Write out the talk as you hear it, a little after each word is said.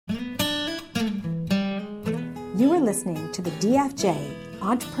You are listening to the DFJ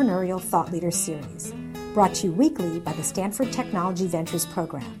Entrepreneurial Thought Leader Series, brought to you weekly by the Stanford Technology Ventures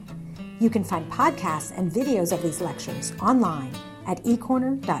Program. You can find podcasts and videos of these lectures online at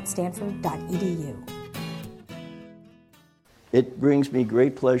ecorner.stanford.edu. It brings me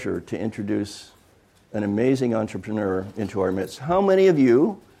great pleasure to introduce an amazing entrepreneur into our midst. How many of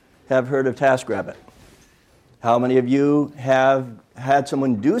you have heard of TaskRabbit? How many of you have had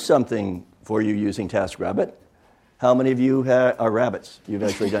someone do something for you using TaskRabbit? How many of you are rabbits? You've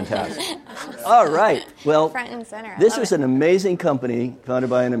actually done tasks. All right. Well, front and center. This is an amazing company founded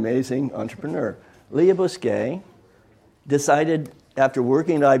by an amazing entrepreneur. Leah Busque decided, after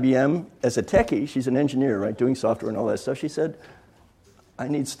working at IBM as a techie, she's an engineer, right, doing software and all that stuff, she said, I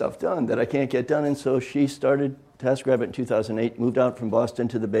need stuff done that I can't get done. And so she started TaskRabbit in 2008, moved out from Boston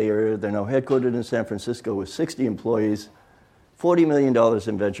to the Bay Area. They're now headquartered in San Francisco with 60 employees, $40 million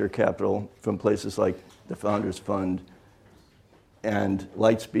in venture capital from places like the Founders Fund and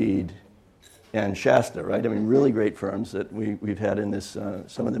Lightspeed and Shasta, right? I mean, really great firms that we've had in this,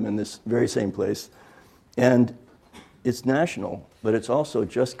 some of them in this very same place. And it's national, but it's also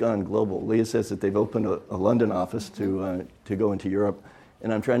just gone global. Leah says that they've opened a London office to go into Europe,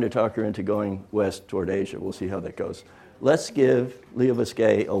 and I'm trying to talk her into going west toward Asia. We'll see how that goes. Let's give Leah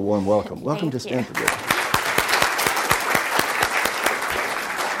Busque a warm welcome. Welcome to Stanford.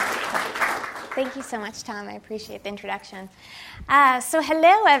 Thank you so much, Tom. I appreciate the introduction. So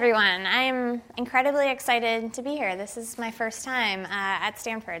hello, everyone. I'm incredibly excited to be here. This is my first time at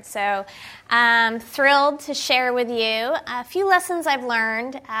Stanford. So I'm thrilled to share with you a few lessons I've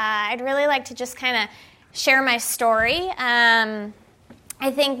learned. I'd really like to just kind of share my story. I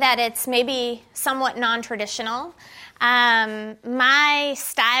think that it's maybe somewhat non-traditional. My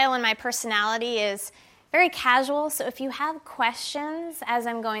style and my personality is very casual, so if you have questions as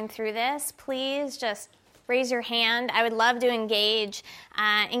I'm going through this, please just raise your hand. I would love to engage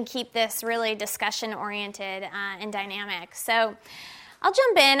and keep this really discussion-oriented and dynamic. So I'll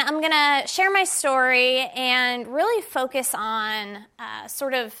jump in. I'm going to share my story and really focus on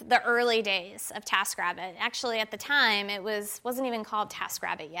sort of the early days of TaskRabbit. Actually, at the time, it wasn't even called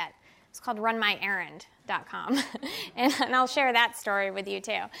TaskRabbit yet. It's called runmyerrand.com, and I'll share that story with you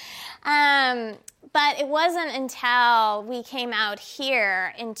too. But it wasn't until we came out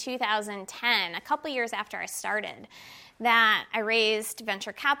here in 2010, a couple years after I started, that I raised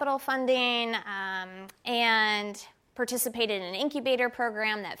venture capital funding and participated in an incubator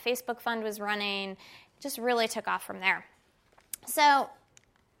program that Facebook Fund was running. It just really took off from there. So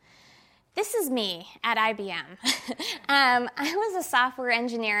this is me at IBM. I was a software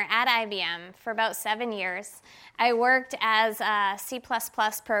engineer at IBM for about 7 years. I worked as a C++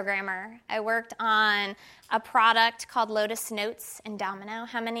 programmer. I worked on a product called Lotus Notes and Domino.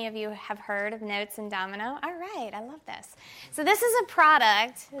 How many of you have heard of Notes and Domino? All right, I love this. So this is a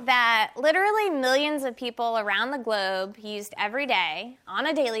product that literally millions of people around the globe used every day on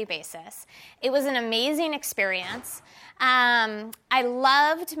a daily basis. It was an amazing experience. I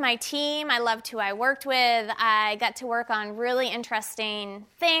loved my team. I loved who I worked with. I got to work on really interesting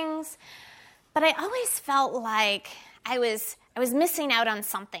things. But I always felt like I was missing out on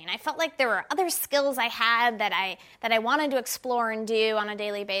something. I felt like there were other skills I had that I wanted to explore and do on a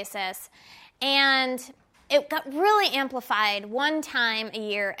daily basis. And it got really amplified one time a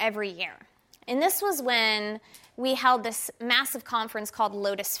year, every year. And this was when we held this massive conference called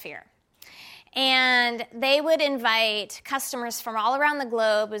Lotusphere. And they would invite customers from all around the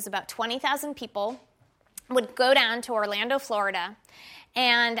globe. It was about 20,000 people, would go down to Orlando, Florida,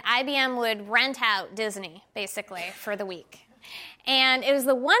 and IBM would rent out Disney, basically, for the week. And it was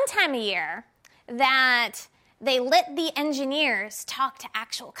the one time a year that they let the engineers talk to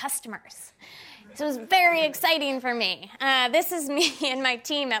actual customers. So it was very exciting for me. This is me and my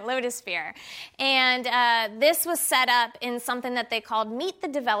team at Lotusphere. And this was set up in something that they called Meet the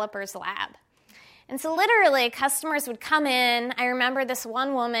Developers Lab. And so literally, customers would come in. I remember this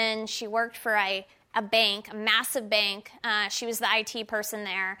one woman, she worked for a bank, a massive bank. She was the IT person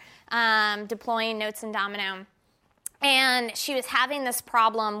there, deploying Notes and Domino. And she was having this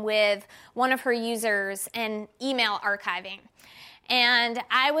problem with one of her users and email archiving. And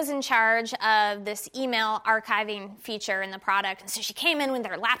I was in charge of this email archiving feature in the product. And so she came in with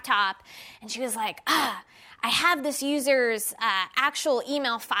her laptop, and she was like, I have this user's actual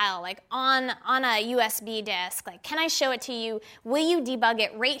email file, like on a USB disk. Like, can I show it to you? Will you debug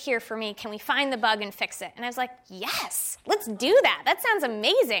it right here for me? Can we find the bug and fix it? And I was like, yes, let's do that. That sounds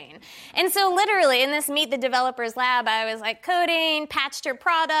amazing. And so literally in this Meet the Developers Lab, I was like coding, patched her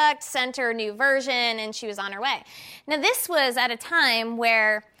product, sent her a new version, and she was on her way. Now this was at a time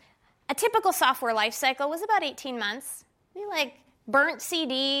where a typical software life cycle was about 18 months. We burnt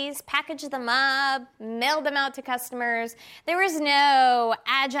CDs, packaged them up, mailed them out to customers. There was no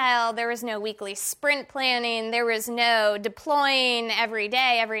agile, there was no weekly sprint planning, there was no deploying every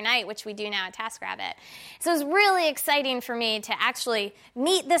day, every night, which we do now at TaskRabbit. So it was really exciting for me to actually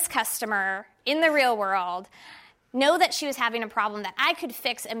meet this customer in the real world, know that she was having a problem that I could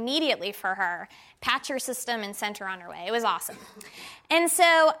fix immediately for her, patch her system, and send her on her way. It was awesome. And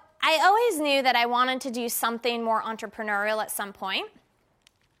so I always knew that I wanted to do something more entrepreneurial at some point.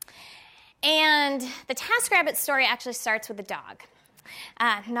 And the TaskRabbit story actually starts with a dog,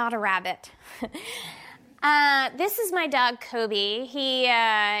 not a rabbit. This is my dog, Kobe. He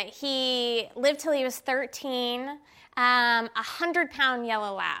lived till he was 13, 100-pound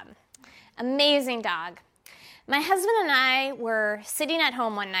yellow lab. Amazing dog. My husband and I were sitting at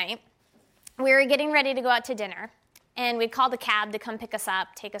home one night. We were getting ready to go out to dinner. And we'd called a cab to come pick us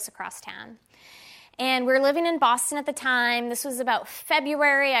up, take us across town. And we were living in Boston at the time. This was about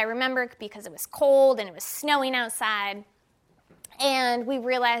February, I remember, because it was cold and it was snowing outside. And we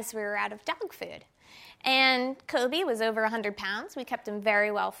realized we were out of dog food. And Kobe was over 100 pounds. We kept him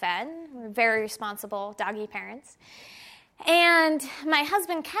very well fed. We were very responsible doggy parents. And my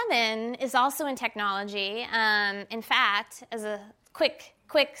husband, Kevin, is also in technology. In fact, as a quick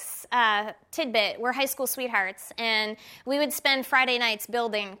tidbit, we're high school sweethearts, and we would spend Friday nights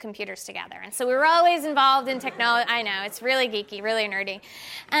building computers together. And so we were always involved in technology. I know, it's really geeky, really nerdy.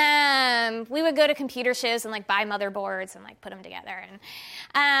 We would go to computer shows and buy motherboards and put them together.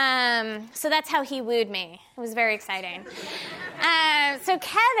 And so that's how he wooed me. It was very exciting. So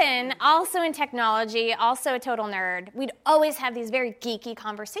Kevin, also in technology, also a total nerd, we'd always have these very geeky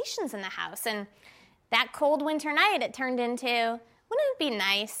conversations in the house. And that cold winter night, it turned into, wouldn't it be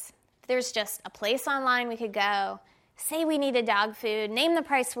nice if there's just a place online we could go, say we needed dog food, name the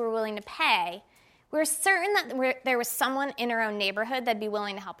price we're willing to pay. We're certain that there was someone in our own neighborhood that'd be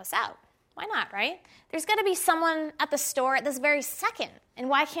willing to help us out. Why not, right? There's got to be someone at the store at this very second, and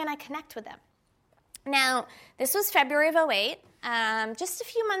why can't I connect with them? Now, this was February of 2008. Just a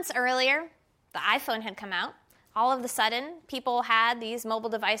few months earlier, the iPhone had come out. All of a sudden, people had these mobile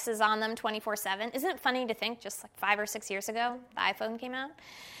devices on them 24/7. Isn't it funny to think just 5 or 6 years ago, the iPhone came out?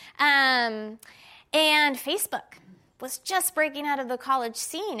 And Facebook was just breaking out of the college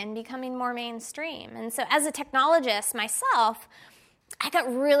scene and becoming more mainstream. And so as a technologist myself, I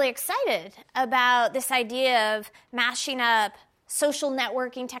got really excited about this idea of mashing up social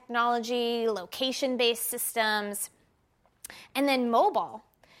networking technology, location-based systems, and then mobile,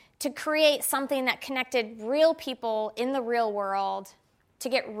 to create something that connected real people in the real world to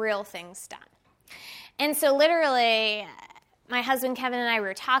get real things done. And so literally, my husband Kevin and I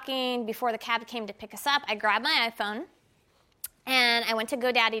were talking before the cab came to pick us up. I grabbed my iPhone, and I went to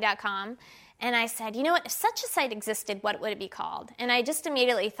GoDaddy.com, and I said, you know what, if such a site existed, what would it be called? And I just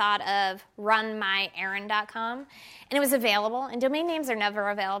immediately thought of runmyerrand.com, and it was available, and domain names are never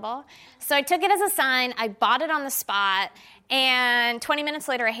available. So I took it as a sign, I bought it on the spot, and 20 minutes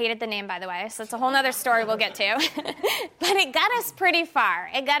later, I hated the name, by the way, so it's a whole other story we'll get to. But it got us pretty far.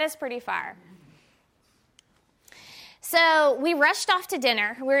 So we rushed off to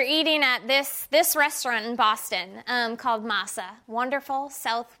dinner. We were eating at this restaurant in Boston called Masa. Wonderful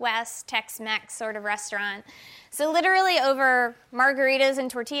Southwest Tex-Mex sort of restaurant. So literally over margaritas and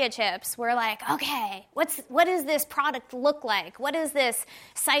tortilla chips, we're like, okay, what does this product look like? What does this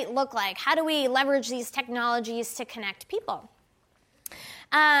site look like? How do we leverage these technologies to connect people?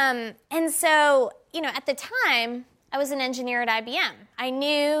 And so, at the time, I was an engineer at IBM. I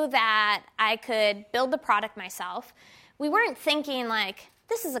knew that I could build the product myself. We weren't thinking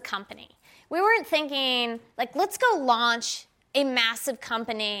this is a company. We weren't thinking let's go launch a massive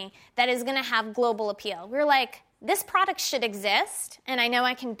company that is going to have global appeal. We were like, this product should exist, and I know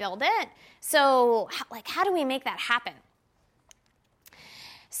I can build it. So how do we make that happen?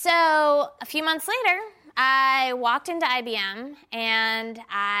 So a few months later, I walked into IBM, and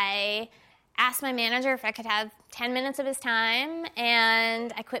I asked my manager if I could have 10 minutes of his time,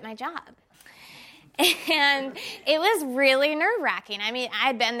 and I quit my job. And it was really nerve-wracking. I mean,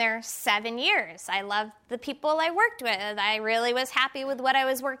 I'd been there 7 years. I loved the people I worked with. I really was happy with what I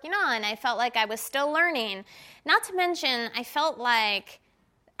was working on. I felt like I was still learning. Not to mention, I felt like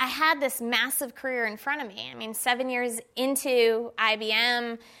I had this massive career in front of me. I mean, 7 years into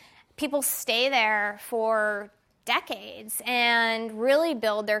IBM, people stay there for decades and really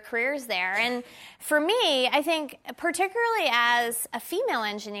build their careers there. And for me, I think, particularly as a female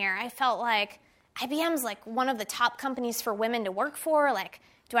engineer, I felt like IBM's one of the top companies for women to work for.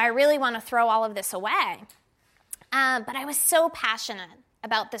 Do I really want to throw all of this away? But I was so passionate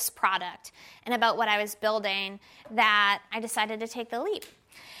about this product and about what I was building that I decided to take the leap.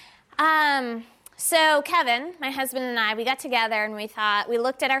 So Kevin, my husband, and I, we got together and we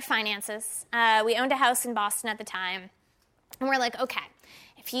looked at our finances. We owned a house in Boston at the time. And we're like, okay,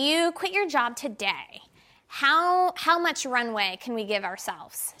 if you quit your job today, how much runway can we give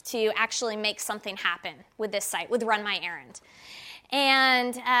ourselves to actually make something happen with this site, with Run My Errand?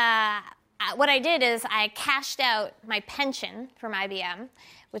 And what I did is I cashed out my pension from IBM,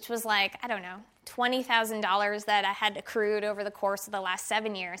 which was like, I don't know, $20,000 that I had accrued over the course of the last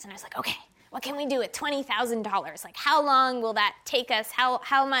 7 years. And I was like, okay, what can we do with $20,000? Like, how long will that take us?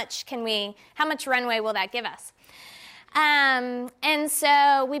 How much runway will that give us? And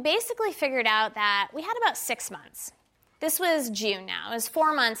so we basically figured out that we had about 6 months. This was June now. It was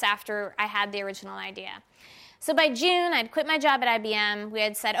 4 months after I had the original idea. So by June, I'd quit my job at IBM. We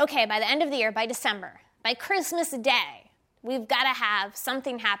had said, okay, by the end of the year, by December, by Christmas Day, we've got to have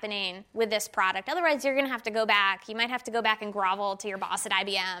something happening with this product. Otherwise, you're going to have to go back. You might have to go back and grovel to your boss at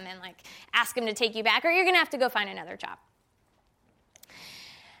IBM and ask him to take you back, or you're going to have to go find another job.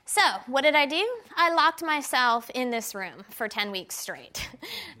 So what did I do? I locked myself in this room for 10 weeks straight.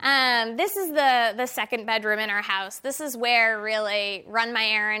 This is the second bedroom in our house. This is where really Run My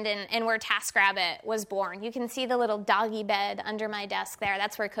Errand and where TaskRabbit was born. You can see the little doggy bed under my desk there.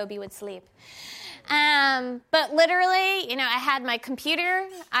 That's where Kobe would sleep. But literally, I had my computer,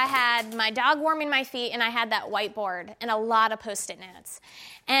 I had my dog warming my feet, and I had that whiteboard and a lot of Post-it notes.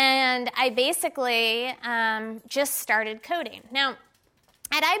 And I basically just started coding. Now,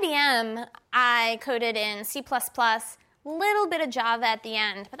 at IBM, I coded in C++, little bit of Java at the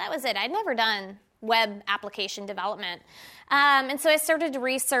end, but that was it. I'd never done web application development. And so I started to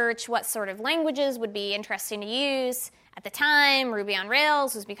research what sort of languages would be interesting to use. At the time, Ruby on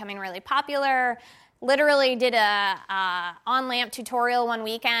Rails was becoming really popular. Literally did a on-LAMP tutorial one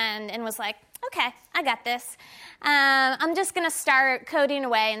weekend and was like, okay, I got this. I'm just going to start coding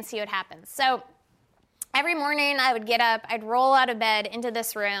away and see what happens. So every morning I would get up, I'd roll out of bed into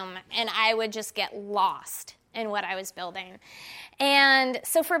this room, and I would just get lost in what I was building. And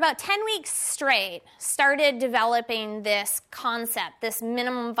so for about 10 weeks straight, started developing this concept, this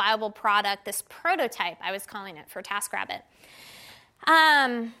minimum viable product, this prototype, I was calling it, for TaskRabbit.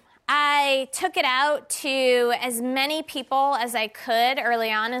 I took it out to as many people as I could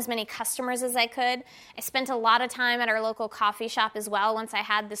early on, as many customers as I could. I spent a lot of time at our local coffee shop as well once I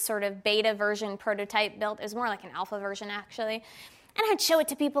had this sort of beta version prototype built. It was more like an alpha version, actually. And I'd show it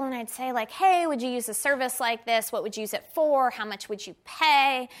to people and I'd say, hey, would you use a service like this? What would you use it for? How much would you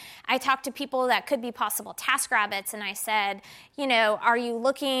pay? I talked to people that could be possible TaskRabbits, and I said, are you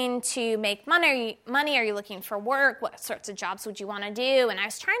looking to make money? Are you looking for work? What sorts of jobs would you want to do? And I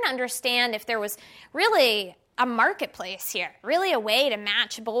was trying to understand if there was really a marketplace here, really a way to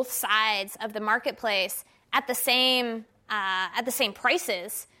match both sides of the marketplace at the same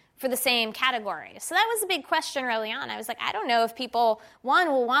prices for the same category. So that was a big question early on. I was like, I don't know if people, one,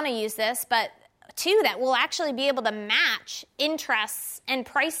 will want to use this, but two, that will actually be able to match interests and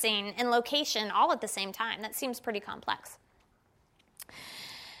pricing and location all at the same time. That seems pretty complex.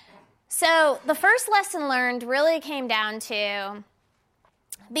 So the first lesson learned really came down to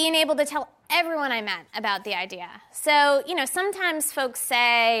being able to tell everyone I met about the idea. So, sometimes folks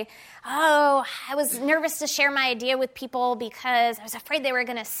say, oh, I was nervous to share my idea with people because I was afraid they were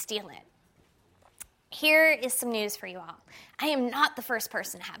going to steal it. Here is some news for you all. I am not the first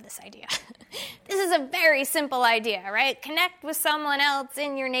person to have this idea. This is a very simple idea, right? Connect with someone else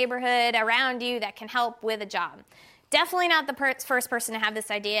in your neighborhood around you that can help with a job. Definitely not the first person to have this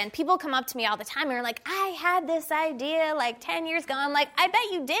idea. And people come up to me all the time and are like, I had this idea 10 years ago. I'm like, I bet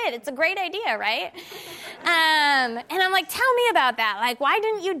you did. It's a great idea, right? And I'm like, tell me about that. Why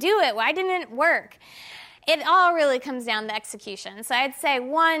didn't you do it? Why didn't it work? It all really comes down to execution. So I'd say,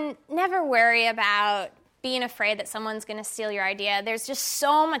 one, never worry about being afraid that someone's going to steal your idea. There's just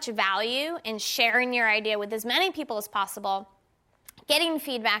so much value in sharing your idea with as many people as possible, getting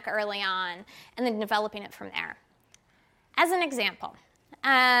feedback early on, and then developing it from there. As an example,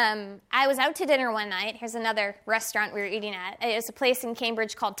 I was out to dinner one night. Here's another restaurant we were eating at. It was a place in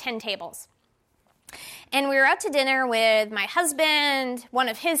Cambridge called 10 Tables. And we were out to dinner with my husband, one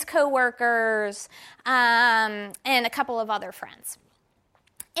of his coworkers, and a couple of other friends.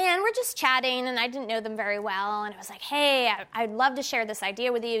 And we're just chatting, and I didn't know them very well. And I was like, hey, I'd love to share this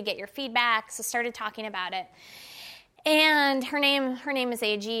idea with you, get your feedback. So started talking about it. And her name is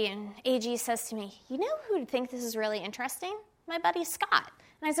AG, and AG says to me, you know who would think this is really interesting? My buddy Scott.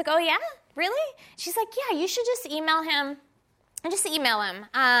 And I was like, oh yeah? Really? She's like, yeah, you should just email him. And just email him.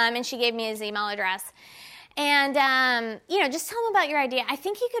 And she gave me his email address. And, just tell him about your idea. I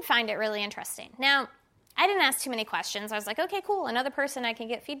think he could find it really interesting. Now, I didn't ask too many questions. I was like, okay, cool, another person I can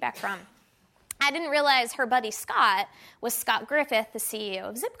get feedback from. I didn't realize her buddy Scott was Scott Griffith, the CEO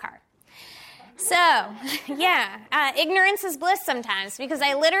of Zipcar. So, yeah, ignorance is bliss sometimes, because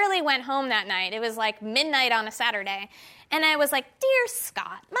I literally went home that night. It was like midnight on a Saturday, and I was like, dear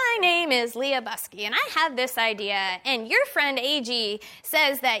Scott, my name is Leah Busque, and I have this idea, and your friend AG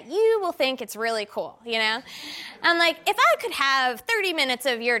says that you will think it's really cool, I'm like, if I could have 30 minutes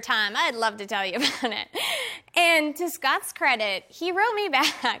of your time, I'd love to tell you about it. And to Scott's credit, he wrote me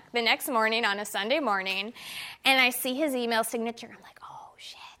back the next morning on a Sunday morning, and I see his email signature. I'm like, oh,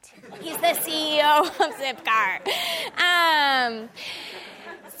 shit. He's the CEO of Zipcar.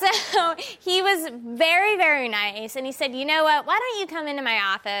 So he was very, very nice, and he said, you know what, why don't you come into my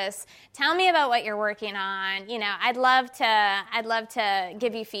office, tell me about what you're working on, I'd love to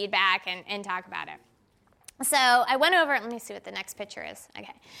give you feedback and talk about it. So I went over, let me see what the next picture is.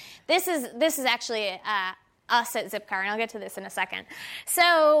 Okay. This is actually us at Zipcar, and I'll get to this in a second.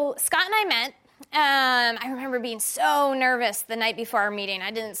 So Scott and I met. I remember being so nervous the night before our meeting.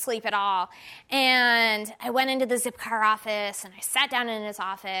 I didn't sleep at all. And I went into the Zipcar office, and I sat down in his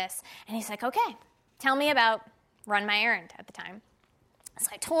office, and he's like, okay, tell me about Run My Errand at the time. So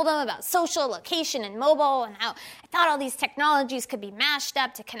I told him about social, location, and mobile, and how I thought all these technologies could be mashed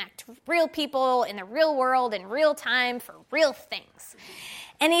up to connect real people in the real world in real time for real things.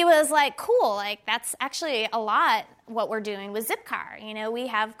 And he was like, cool, like that's actually a lot what we're doing with Zipcar. We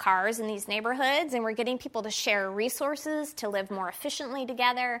have cars in these neighborhoods, and we're getting people to share resources to live more efficiently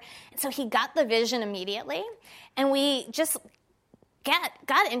together. And so he got the vision immediately, and we just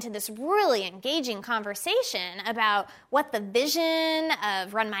got into this really engaging conversation about what the vision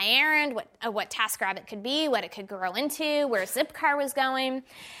of Run My Errand, what TaskRabbit could be, what it could grow into, where Zipcar was going.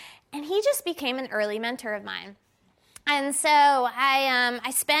 And he just became an early mentor of mine. And so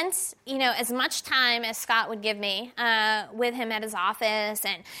I spent, as much time as Scott would give me with him at his office,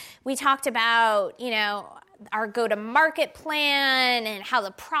 and we talked about, our go-to-market plan and how the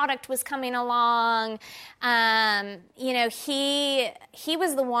product was coming along. He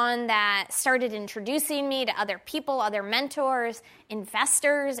was the one that started introducing me to other people, other mentors,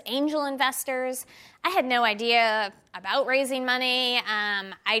 investors, angel investors. I had no idea about raising money.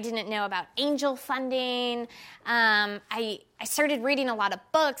 I didn't know about angel funding. I started reading a lot of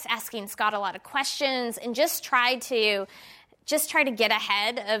books, asking Scott a lot of questions, and just try to get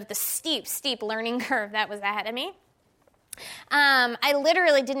ahead of the steep learning curve that was ahead of me. I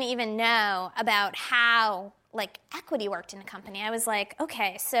literally didn't even know about how equity worked in a company. I was like,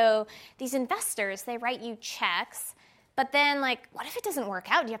 okay, so these investors, they write you checks, but then what if it doesn't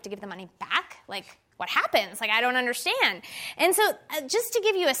work out? Do you have to give the money back? What happens? I don't understand. And so just to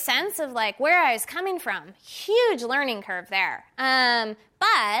give you a sense of where I was coming from, huge learning curve there.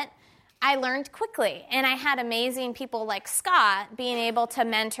 But I learned quickly, and I had amazing people like Scott being able to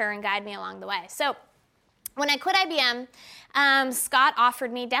mentor and guide me along the way. So when I quit IBM, Scott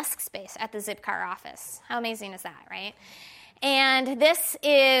offered me desk space at the Zipcar office. How amazing is that, right? And this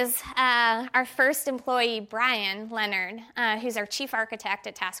is our first employee, Brian Leonard, who's our chief architect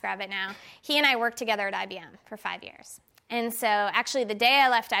at TaskRabbit now. He and I worked together at IBM for 5 years. And so actually the day I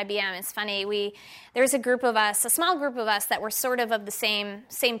left IBM, it's funny, there was a small group of us that were sort of the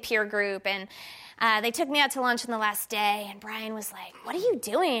same peer group, and they took me out to lunch on the last day, and Brian was like, what are you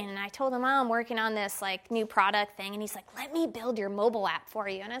doing? And I told him, I'm working on this new product thing, and he's like, let me build your mobile app for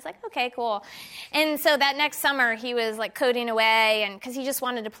you. And I was like, okay, cool. And so that next summer he was coding away, and because he just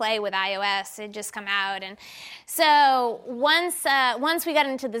wanted to play with iOS, it had just come out. And so once we got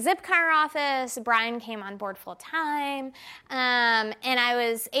into the Zipcar office, Brian came on board full time, and I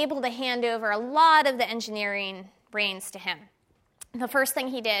was able to hand over a lot of the engineering reins to him. The first thing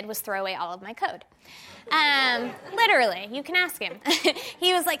he did was throw away all of my code. Literally, you can ask him.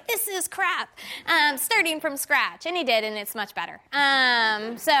 He was like, this is crap, starting from scratch. And he did, and it's much better.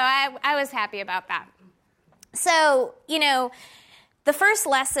 So I was happy about that. So, the first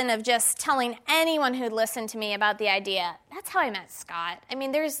lesson of just telling anyone who'd listened to me about the idea, that's how I met Scott. I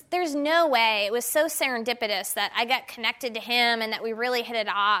mean, there's no way. It was so serendipitous that I got connected to him and that we really hit it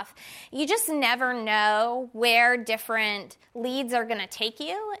off. You just never know where different leads are going to take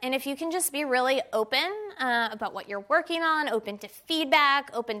you. And if you can just be really open about what you're working on, open to feedback,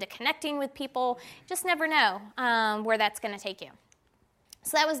 open to connecting with people, you just never know where that's going to take you.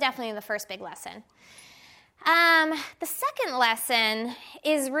 So that was definitely the first big lesson. The second lesson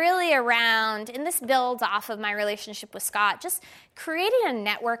is really around, and this builds off of my relationship with Scott, just creating a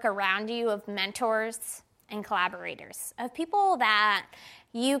network around you of mentors and collaborators, of people that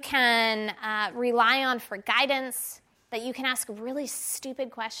you can rely on for guidance, that you can ask really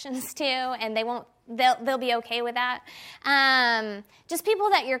stupid questions to, and they'll be okay with that. Just people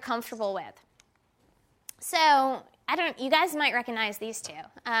that you're comfortable with. So you guys might recognize these two,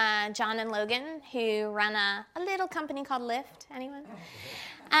 John and Logan, who run a little company called Lyft. Anyone?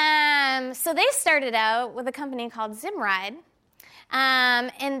 So they started out with a company called Zimride,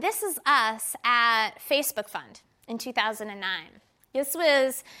 and this is us at Facebook Fund in 2009. This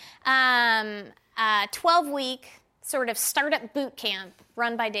was a 12-week sort of startup boot camp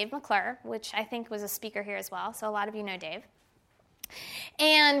run by Dave McClure, which I think was a speaker here as well, so a lot of you know Dave.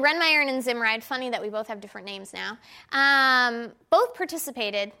 And Renmeyer and Zimride, funny that we both have different names now, both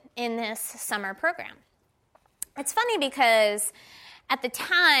participated in this summer program. It's funny because at the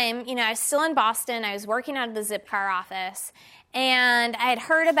time, I was still in Boston. I was working out of the Zipcar office, and I had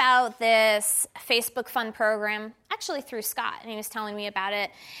heard about this Facebook Fund program, actually through Scott, and he was telling me about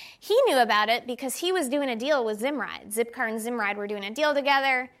it. He knew about it because he was doing a deal with Zimride. Zipcar and Zimride were doing a deal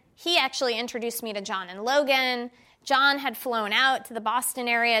together. He actually introduced me to John and Logan. John had flown out to the Boston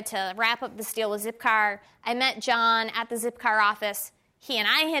area to wrap up this deal with Zipcar. I met John at the Zipcar office. He and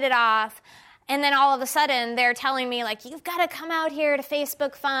I hit it off. And then all of a sudden, they're telling me, like, you've got to come out here to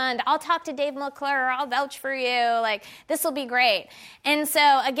Facebook Fund. I'll talk to Dave McClure. I'll vouch for you. Like, this will be great. And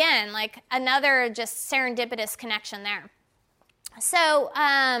so, again, like, another just serendipitous connection there. So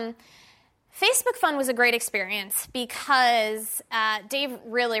Facebook Fund was a great experience because Dave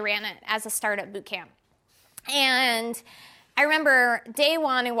really ran it as a startup boot camp. And I remember day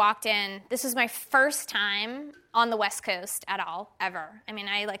one, I walked in. This was my first time on the West Coast at all, ever. I mean,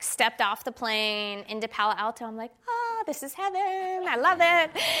 I stepped off the plane into Palo Alto. I'm like, this is heaven. I love it.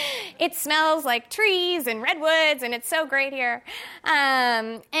 It smells like trees and redwoods, and it's so great here.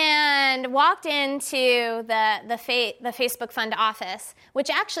 And walked into the Facebook Fund office, which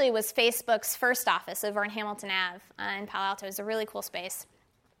actually was Facebook's first office over in Hamilton Ave in Palo Alto. It was a really cool space.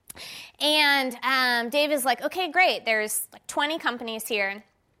 And Dave is like, okay, great. There's 20 companies here.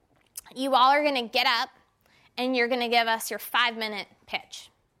 You all are going to get up, and you're going to give us your 5-minute pitch.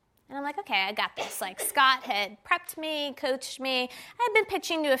 And I'm like, okay, I got this. Scott had prepped me, coached me. I had been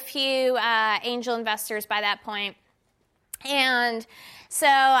pitching to a few angel investors by that point. And so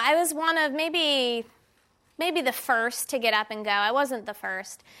I was one of maybe the first to get up and go. I wasn't the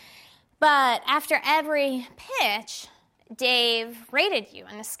first. But after every pitch, Dave rated you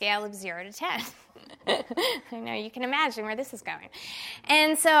on a scale of 0 to 10. I know you can imagine where this is going.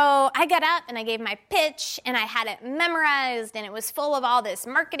 And so I got up and I gave my pitch, and I had it memorized, and it was full of all this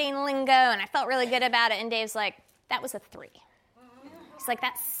marketing lingo, and I felt really good about it. And Dave's like, that was a 3. He's like,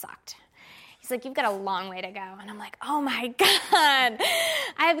 that sucked. He's like, you've got a long way to go. And I'm like, oh my God,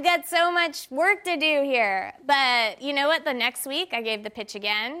 I've got so much work to do here. But you know what? The next week I gave the pitch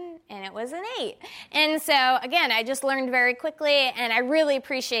again, and it was an 8. And so again, I just learned very quickly, and I really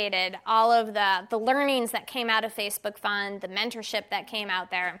appreciated all of the learnings that came out of Facebook Fund, the mentorship that came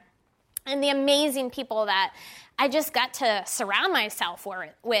out there, and the amazing people that I just got to surround myself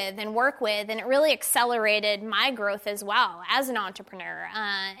with and work with, and it really accelerated my growth as well as an entrepreneur,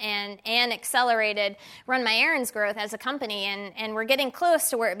 and accelerated Run My Errands growth as a company, and we're getting close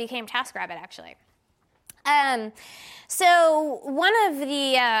to where it became TaskRabbit, actually. So one of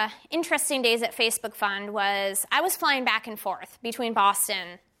the interesting days at Facebook Fund was I was flying back and forth between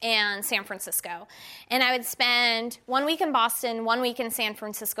Boston and San Francisco. And I would spend 1 week in Boston, 1 week in San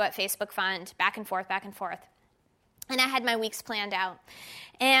Francisco at Facebook Fund, back and forth, back and forth. And I had my weeks planned out.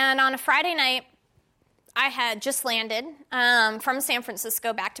 And on a Friday night, I had just landed from San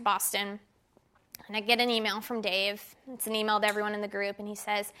Francisco back to Boston. And I get an email from Dave. It's an email to everyone in the group. And he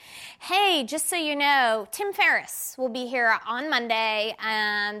says, hey, just so you know, Tim Ferriss will be here on Monday.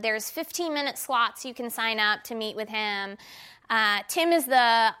 There's 15-minute slots you can sign up to meet with him. Tim is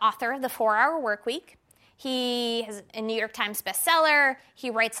the author of The 4-Hour Workweek. He is a New York Times bestseller.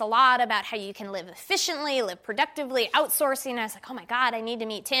 He writes a lot about how you can live efficiently, live productively, outsourcing. I was like, oh my God, I need to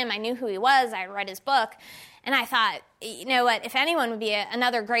meet Tim. I knew who he was. I read his book. And I thought, you know what, if anyone would be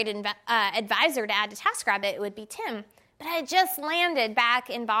another great advisor to add to TaskRabbit, it would be Tim. But I had just landed back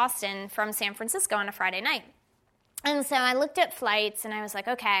in Boston from San Francisco on a Friday night. And so I looked at flights, and I was like,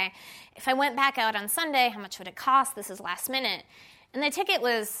 okay, if I went back out on Sunday, how much would it cost? This is last minute. And the ticket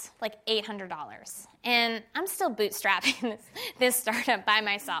was like $800. And I'm still bootstrapping this startup by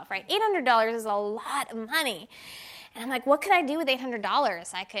myself, right? $800 is a lot of money. And I'm like, what could I do with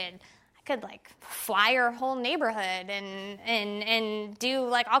 $800? I could like fly our whole neighborhood and do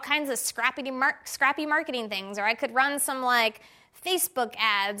like all kinds of scrappy marketing things, or I could run some like Facebook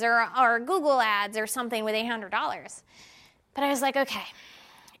ads or Google ads or something with $800. But I was like, okay,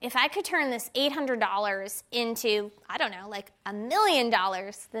 if I could turn this $800 into, I don't know, like $1 million,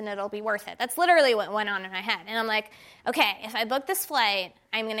 then it'll be worth it. That's literally what went on in my head. And I'm like, okay, if I book this flight,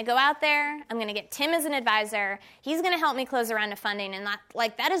 I'm going to go out there, I'm going to get Tim as an advisor, he's going to help me close a round of funding, and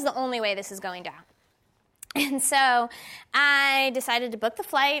that is the only way this is going down. And so I decided to book the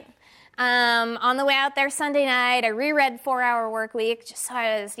flight. On the way out there Sunday night, I reread 4-Hour Workweek just so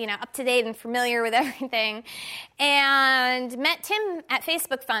I was, up to date and familiar with everything, and met Tim at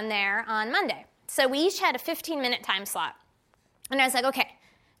Facebook Fund there on Monday. So we each had a 15-minute time slot. And I was like, okay,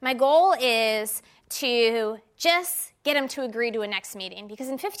 my goal is to just get him to agree to a next meeting, because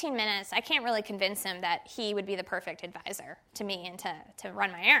in 15 minutes, I can't really convince him that he would be the perfect advisor to me and to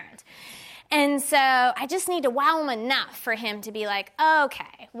run my errand. And so I just need to wow him enough for him to be like,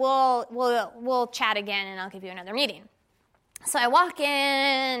 okay, we'll chat again and I'll give you another meeting. So I walk in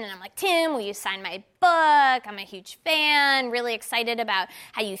and I'm like, Tim, will you sign my book? I'm a huge fan, really excited about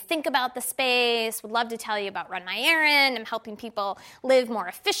how you think about the space, would love to tell you about Run My Errand. I'm helping people live more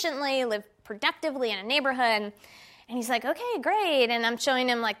efficiently, live productively in a neighborhood. And he's like, okay, great. And I'm showing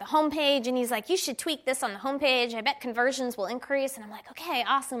him like the homepage, and he's like, you should tweak this on the homepage. I bet conversions will increase. And I'm like, okay,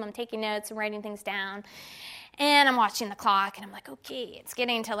 awesome. I'm taking notes and writing things down. And I'm watching the clock, and I'm like, okay, it's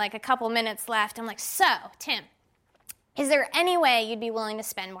getting to like a couple minutes left. I'm like, so, Tim, is there any way you'd be willing to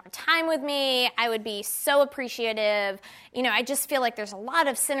spend more time with me? I would be so appreciative. I just feel like there's a lot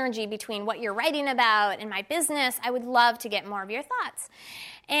of synergy between what you're writing about and my business. I would love to get more of your thoughts.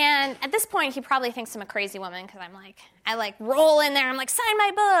 And at this point, he probably thinks I'm a crazy woman, because I roll in there. I'm like, sign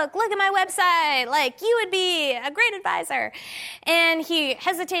my book, look at my website. Like, you would be a great advisor. And he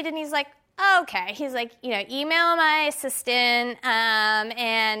hesitated, and he's like, okay. He's like, email my assistant,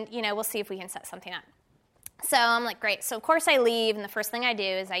 and we'll see if we can set something up. So I'm like, great. So of course I leave, and the first thing I do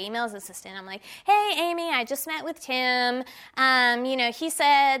is I email his assistant. I'm like, hey, Amy, I just met with Tim. He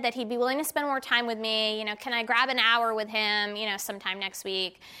said that he'd be willing to spend more time with me. Can I grab an hour with him, sometime next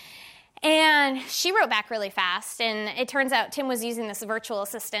week? And she wrote back really fast, and it turns out Tim was using this virtual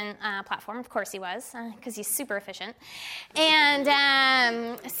assistant platform. Of course he was, because he's super efficient.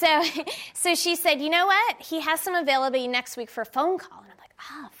 And so she said, you know what? He has some availability next week for a phone call. And I'm like,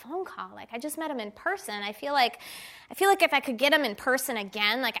 phone call. Like, I just met him in person. I feel like if I could get him in person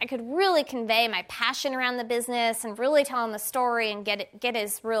again, like I could really convey my passion around the business and really tell him the story and get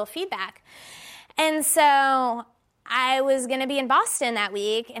his real feedback. And so I was going to be in Boston that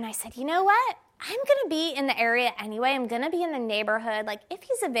week, and I said, you know what? I'm going to be in the area anyway. I'm going to be in the neighborhood. Like, if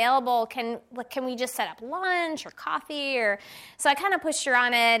he's available, can we just set up lunch or coffee? So I kind of pushed her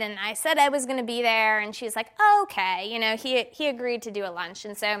on it, and I said I was going to be there, and she was like, oh, okay. He agreed to do a lunch.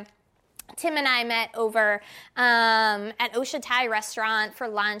 And so Tim and I met over at Osha Thai restaurant for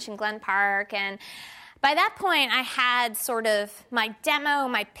lunch in Glen Park. And by that point, I had sort of my demo,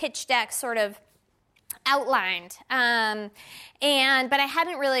 my pitch deck sort of outlined, but I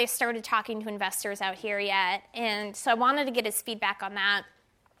hadn't really started talking to investors out here yet, and so I wanted to get his feedback on that.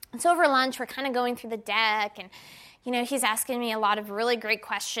 And so over lunch, we're kind of going through the deck, and he's asking me a lot of really great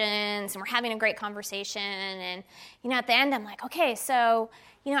questions, and we're having a great conversation. And at the end, I'm like, okay, so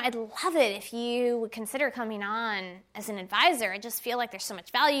I'd love it if you would consider coming on as an advisor. I just feel like there's so much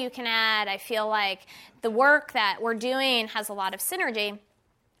value you can add. I feel like the work that we're doing has a lot of synergy.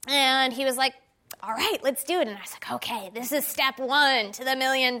 And he was like, all right, let's do it. And I was like, okay, this is step one to the $1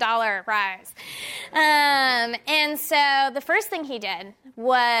 million prize. And so the first thing he did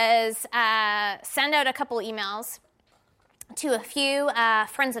was send out a couple emails to a few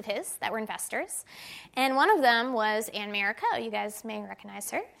friends of his that were investors. And one of them was Ann Marico. You guys may recognize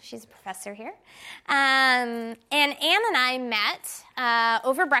her. She's a professor here. And Ann and I met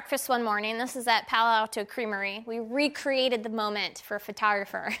over breakfast one morning. This is at Palo Alto Creamery. We recreated the moment for a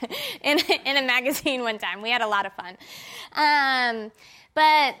photographer in a magazine one time. We had a lot of fun.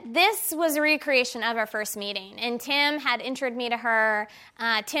 But this was a recreation of our first meeting, and Tim had introed me to her.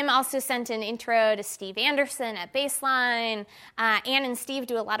 Tim also sent an intro to Steve Anderson at Baseline. Ann and Steve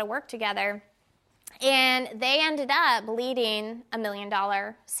do a lot of work together, and they ended up leading $1 million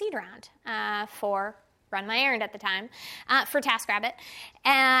seed round for Run My Errand at the time, for TaskRabbit,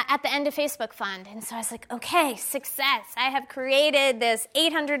 at the end of Facebook Fund. And so I was like, okay, success. I have created this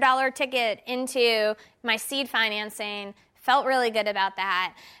 $800 ticket into my seed financing. Felt really good about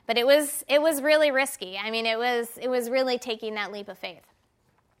that, but it was really risky. I mean, it was really taking that leap of faith.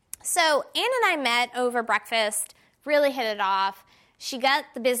 So Ann and I met over breakfast, really hit it off. She got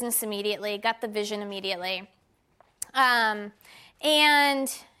the business immediately, got the vision immediately, and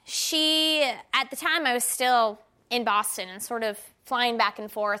she, at the time, I was still in Boston and sort of flying back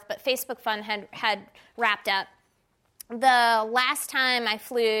and forth, but Facebook Fund had wrapped up. the last time I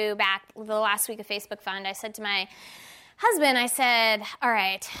flew back, the last week of Facebook Fund, I said to my husband, I said, all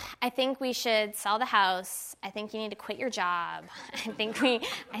right, I think we should sell the house. I think you need to quit your job. I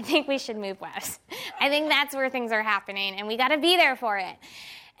think we should move west. I think that's where things are happening, and we got to be there for it.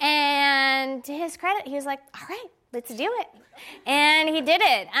 And to his credit, he was like, all right, let's do it. And he did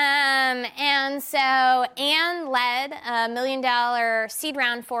it. And so Anne led a $1 million seed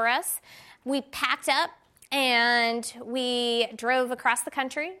round for us. We packed up and we drove across the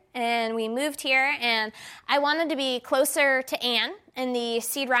country and we moved here. And I wanted to be closer to Anne and the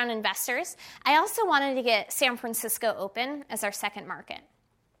seed round investors. I also wanted to get San Francisco open as our second market.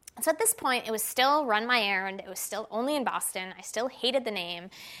 So at this point, it was still Run My Errand. It was still only in Boston. I still hated the name.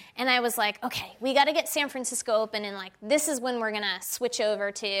 And I was like, okay, we got to get San Francisco open. And like, this is when we're going to switch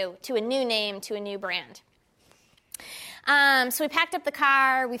over to a new name, to a new brand. So we packed up the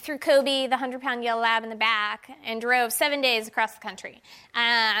car. We threw Kobe, the 100-pound yellow lab, in the back and drove 7 days across the country.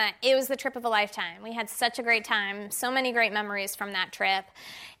 It was the trip of a lifetime. We had such a great time, so many great memories from that trip.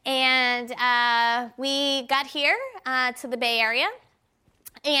 And we got here to the Bay Area.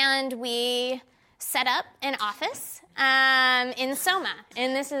 And we set up an office in Soma.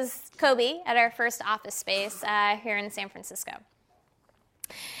 And this is Kobe at our first office space here in San Francisco.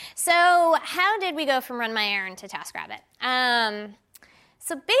 So how did we go from Run My Errand to TaskRabbit?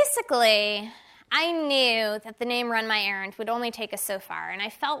 So basically, I knew that the name Run My Errand would only take us so far. And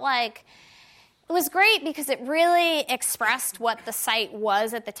I felt like it was great because it really expressed what the site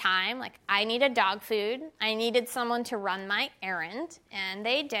was at the time. Like, I needed dog food. I needed someone to run my errand. And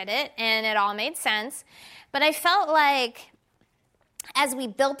they did it, and it all made sense. But I felt like as we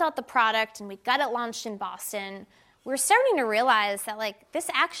built out the product and we got it launched in Boston, we were starting to realize that, like, this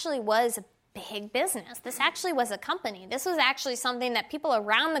actually was a big business. This actually was a company. This was actually something that people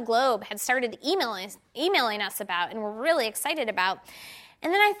around the globe had started emailing us about and were really excited about.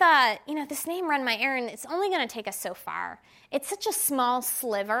 And then I thought, this name Run My Errand, it's only going to take us so far. It's such a small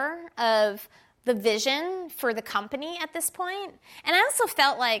sliver of the vision for the company at this point. And I also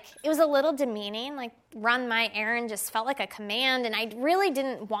felt like it was a little demeaning, like Run My Errand just felt like a command, and I really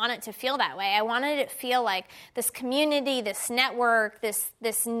didn't want it to feel that way. I wanted it to feel like this community, this network,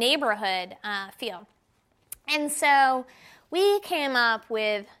 this neighborhood feel. And so we came up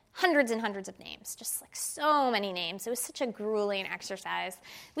with hundreds and hundreds of names, just like so many names. It was such a grueling exercise.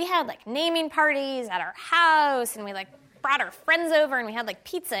 We had like naming parties at our house, and we like brought our friends over, and we had like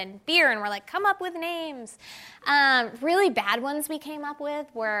pizza and beer, and we're like, come up with names. Really bad ones we came up with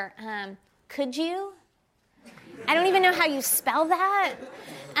were, Could You? I don't even know how you spell that.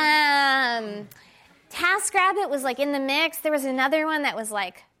 TaskRabbit was like in the mix. There was another one that was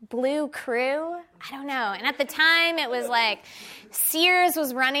like Blue Crew. I don't know. And at the time, it was like Sears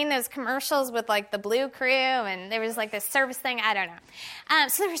was running those commercials with like the Blue Crew, and there was like this service thing. I don't know.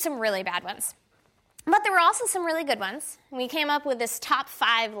 So there were some really bad ones. But there were also some really good ones. We came up with this top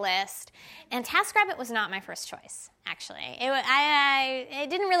 5 list, and TaskRabbit was not my first choice, actually. It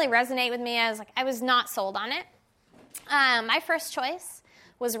didn't really resonate with me. I was not sold on it. My first choice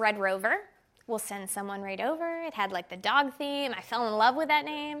was Red Rover. We'll send someone right over. It had like the dog theme. I fell in love with that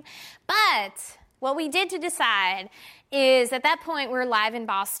name. But what we did to decide is at that point we're live in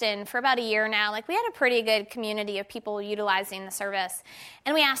Boston for about a year now. Like, we had a pretty good community of people utilizing the service.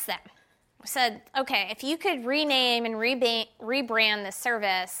 And we asked them, we said, okay, if you could rename and rebrand the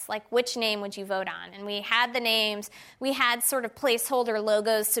service, like, which name would you vote on? And we had the names. We had sort of placeholder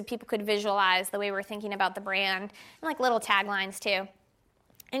logos so people could visualize the way we're thinking about the brand, and like little taglines too.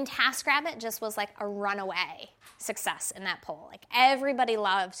 And TaskRabbit just was like a runaway success in that poll. Like, everybody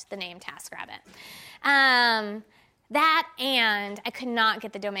loved the name TaskRabbit. That, and I could not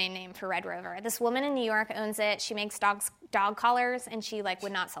get the domain name for Red Rover. This woman in New York owns it. She makes dog collars, and she like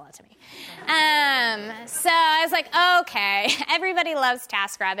would not sell it to me. So I was like, okay, everybody loves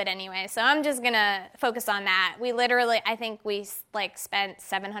TaskRabbit anyway, so I'm just gonna focus on that. We literally, I think we like spent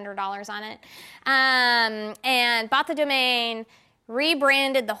 $700 on it, and bought the domain,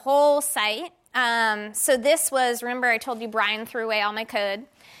 rebranded the whole site. So this was, remember I told you Brian threw away all my code.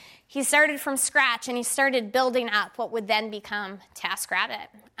 He started from scratch, and he started building up what would then become TaskRabbit.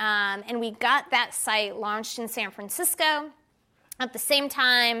 And we got that site launched in San Francisco. At the same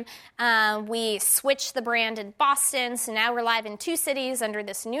time, we switched the brand in Boston, so now we're live in 2 cities under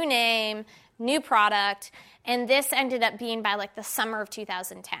this new name, new product, and this ended up being by like the summer of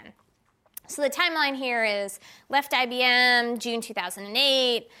 2010. So the timeline here is left IBM, June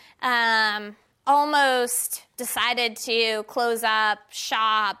 2008. almost decided to close up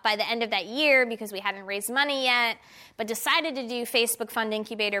shop by the end of that year because we hadn't raised money yet, but decided to do Facebook Fund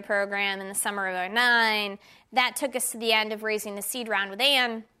Incubator Program in the summer of 2009. That took us to the end of raising the seed round with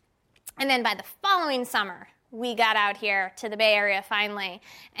Ann. And then by the following summer, we got out here to the Bay Area finally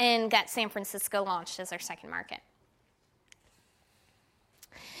and got San Francisco launched as our second market.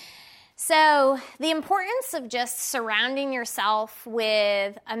 So the importance of just surrounding yourself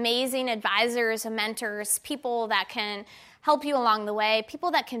with amazing advisors and mentors, people that can help you along the way,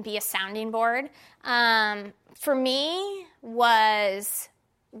 people that can be a sounding board, for me was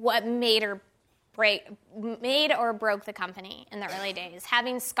what made or broke the company in the early days.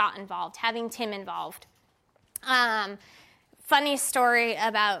 Having Scott involved, having Tim involved. Funny story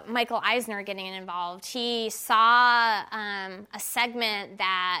about Michael Eisner getting involved. He saw a segment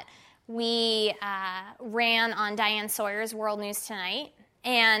that we ran on Diane Sawyer's World News Tonight,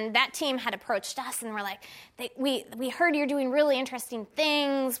 and that team had approached us and were like, we heard you're doing really interesting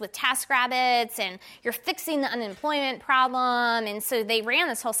things with TaskRabbits and you're fixing the unemployment problem, and so they ran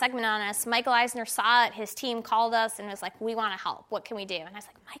this whole segment on us. Michael Eisner saw it, his team called us and was like, we want to help, what can we do? And I was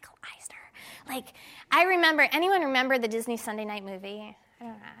like, Michael Eisner? Like, anyone remember the Disney Sunday night movie? I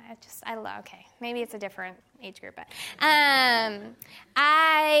don't know. I love. Okay, maybe it's a different age group, but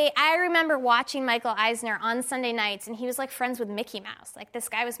I remember watching Michael Eisner on Sunday nights, and he was like friends with Mickey Mouse. Like, this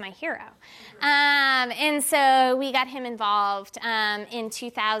guy was my hero, and so we got him involved in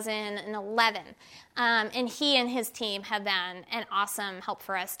 2011, and he and his team have been an awesome help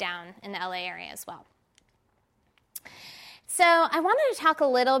for us down in the LA area as well. So I wanted to talk a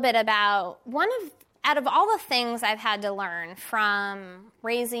little bit about out of all the things I've had to learn, from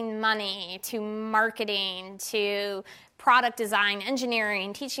raising money to marketing to product design,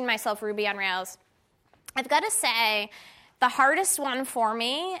 engineering, teaching myself Ruby on Rails, I've got to say the hardest one for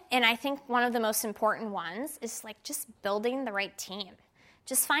me, and I think one of the most important ones, is like just building the right team.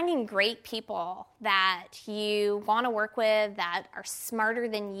 Just finding great people that you want to work with, that are smarter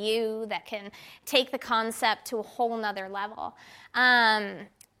than you, that can take the concept to a whole nother level.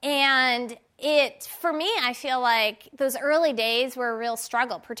 And for me, I feel like those early days were a real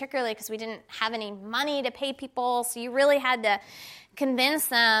struggle, particularly because we didn't have any money to pay people, so you really had to convince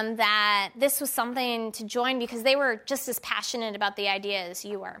them that this was something to join because they were just as passionate about the idea as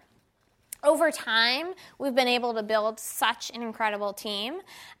you were. Over time, we've been able to build such an incredible team,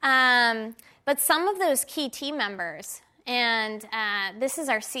 but some of those key team members, and this is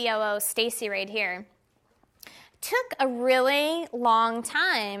our COO, Stacy, right here, took a really long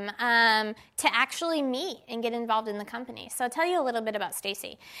time to actually meet and get involved in the company. So I'll tell you a little bit about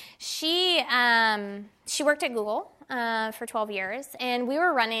Stacy. She worked at Google for 12 years, and we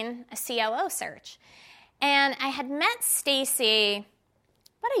were running a COO search. And I had met Stacy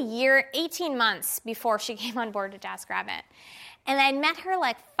about a year, 18 months before she came on board to TaskRabbit. And I met her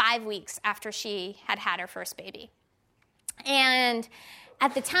like 5 weeks after she had her first baby. And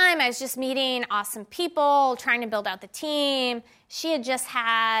at the time, I was just meeting awesome people, trying to build out the team. She had just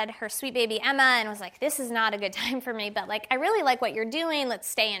had her sweet baby Emma and was like, this is not a good time for me, but like, I really like what you're doing. Let's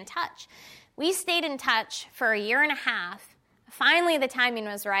stay in touch. We stayed in touch for a year and a half. Finally, the timing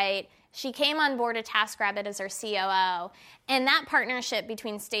was right. She came on board at TaskRabbit as our COO, and that partnership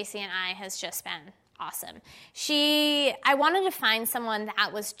between Stacy and I has just been awesome. I wanted to find someone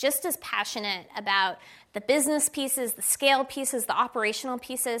that was just as passionate about the business pieces, the scale pieces, the operational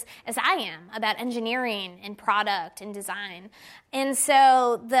pieces as I am about engineering and product and design. And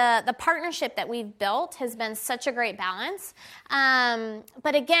so the partnership that we've built has been such a great balance.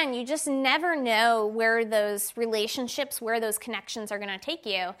 But again, you just never know where those relationships, where those connections are going to take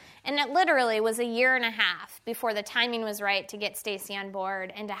you. And it literally was a year and a half before the timing was right to get Stacy on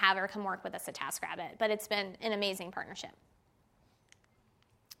board and to have her come work with us at TaskRabbit. But it's been an amazing partnership.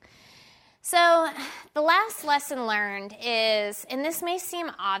 So the last lesson learned is, and this may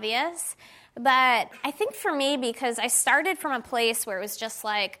seem obvious, but I think for me, because I started from a place where it was just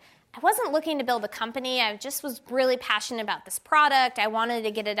like, I wasn't looking to build a company. I just was really passionate about this product. I wanted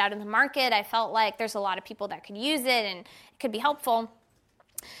to get it out in the market. I felt like there's a lot of people that could use it and it could be helpful.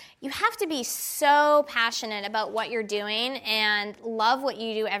 You have to be so passionate about what you're doing and love what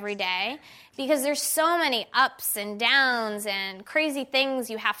you do every day, because there's so many ups and downs and crazy things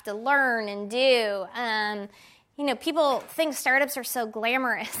you have to learn and do. People think startups are so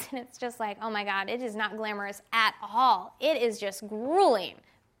glamorous, and it's just like, oh my God, it is not glamorous at all. It is just grueling.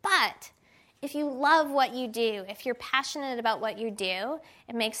 But if you love what you do, if you're passionate about what you do,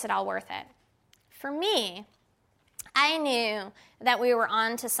 it makes it all worth it. For me, I knew that we were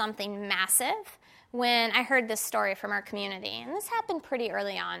on to something massive when I heard this story from our community. And this happened pretty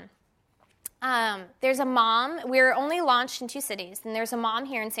early on. there's a mom. We're only launched in 2 cities, and there's a mom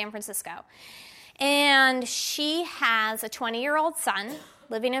here in San Francisco. And she has a 20-year-old son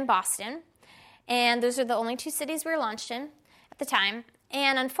living in Boston. And those are the only 2 cities we were launched in at the time.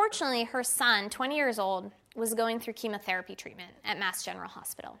 And unfortunately, her son, 20 years old, was going through chemotherapy treatment at Mass General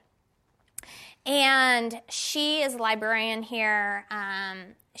Hospital. And she is a librarian here.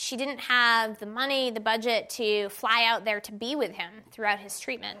 She didn't have the money, the budget to fly out there to be with him throughout his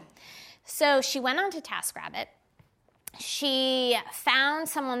treatment. So she went on to TaskRabbit. She found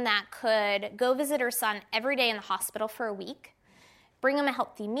someone that could go visit her son every day in the hospital for a week, bring him a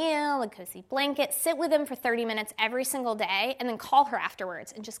healthy meal, a cozy blanket, sit with him for 30 minutes every single day, and then call her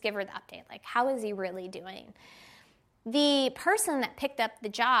afterwards and just give her the update, like, how is he really doing? The person that picked up the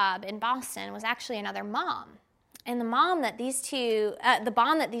job in Boston was actually another mom. And the bond that these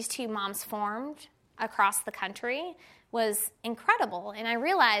two moms formed across the country was incredible. And I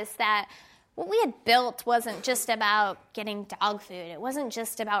realized that what we had built wasn't just about getting dog food. It wasn't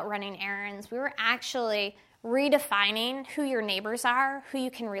just about running errands. We were actually redefining who your neighbors are, who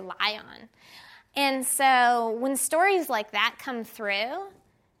you can rely on. And so when stories like that come through,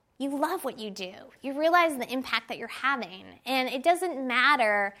 you love what you do. You realize the impact that you're having. And it doesn't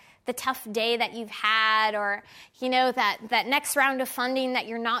matter the tough day that you've had or, that next round of funding that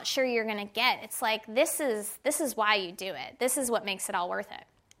you're not sure you're going to get. It's like, this is why you do it. This is what makes it all worth it.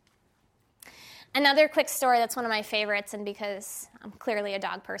 Another quick story that's one of my favorites, and because I'm clearly a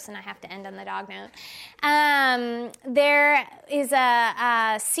dog person, I have to end on the dog note. There is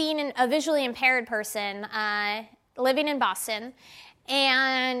a visually impaired person living in Boston,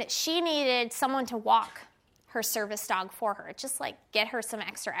 and she needed someone to walk her service dog for her, just like get her some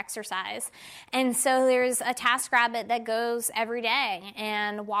extra exercise. And so there's a TaskRabbit that goes every day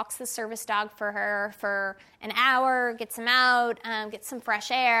and walks the service dog for her for an hour, gets him out, gets some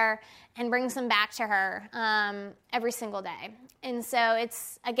fresh air, and brings him back to her every single day. And so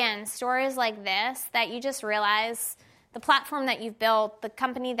it's, again, stories like this that you just realize the platform that you've built, the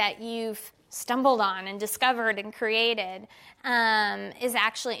company that you've stumbled on and discovered and created is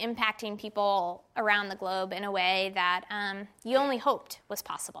actually impacting people around the globe in a way that you only hoped was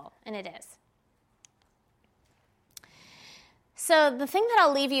possible, and it is. So the thing that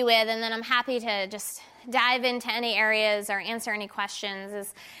I'll leave you with, and then I'm happy to just dive into any areas or answer any questions,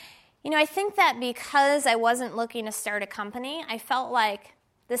 is, I think that because I wasn't looking to start a company, I felt like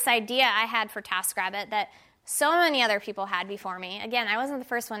this idea I had for TaskRabbit that so many other people had before me. Again, I wasn't the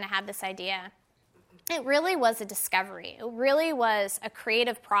first one to have this idea. It really was a discovery. It really was a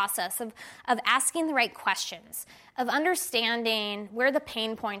creative process of asking the right questions, of understanding where the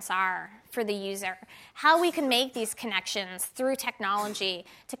pain points are for the user, how we can make these connections through technology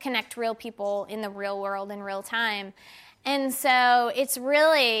to connect real people in the real world in real time. And so it's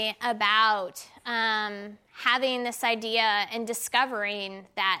really about having this idea and discovering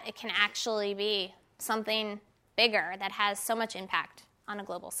that it can actually be something bigger that has so much impact on a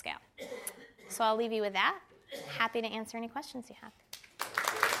global scale. So I'll leave you with that. Happy to answer any questions you have.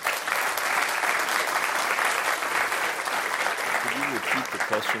 Could you repeat the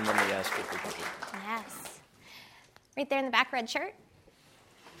question when we asked it? Yes. Right there in the back, red shirt.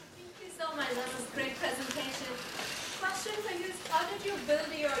 Thank you so much. That was a great presentation. Question for you is, how did you build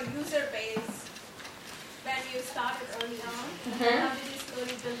your user base when you started early on? How did you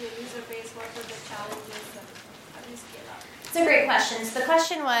slowly build your user base? What were the challenges? How did you scale up? It's a great question. So the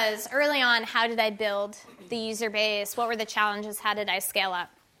question was, early on, how did I build the user base? What were the challenges? How did I scale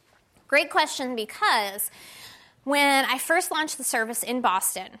up? Great question, because when I first launched the service in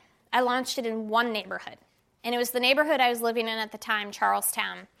Boston, I launched it in one neighborhood. And it was the neighborhood I was living in at the time,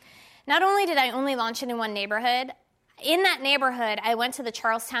 Charlestown. Not only did I only launch it in one neighborhood, in that neighborhood, I went to the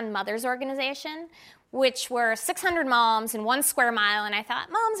Charlestown Mothers Organization, which were 600 moms in 1 square mile, and I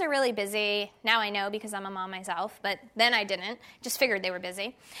thought, moms are really busy. Now I know because I'm a mom myself, but then I didn't. Just figured they were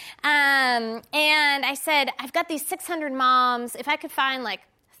busy. And I said, I've got these 600 moms. If I could find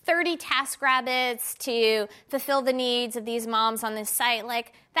 30 TaskRabbits to fulfill the needs of these moms on this site,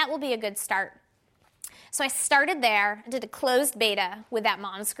 that will be a good start. So I started there, did a closed beta with that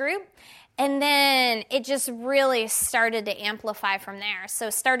moms group, and then it just really started to amplify from there. So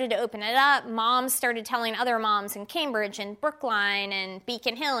started to open it up. Moms started telling other moms in Cambridge and Brookline and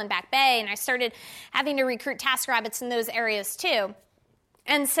Beacon Hill and Back Bay, and I started having to recruit TaskRabbits in those areas too.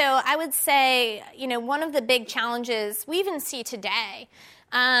 And so I would say, one of the big challenges we even see today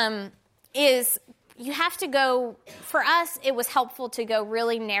is you have to go, for us, it was helpful to go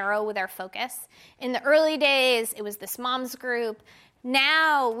really narrow with our focus. In the early days, it was this moms group.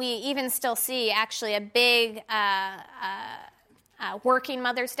 Now we even still see actually a big working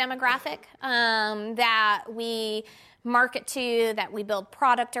mothers demographic that we market to, that we build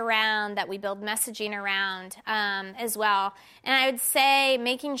product around, that we build messaging around as well. And I would say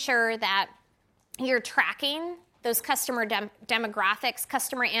making sure that you're tracking those customer demographics,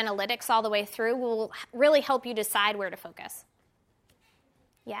 customer analytics all the way through will really help you decide where to focus.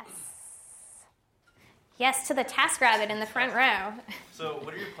 Yes. Yes to the TaskRabbit in the front row. So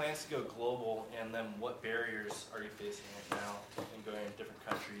what are your plans to go global, and then what barriers are you facing right now in going to different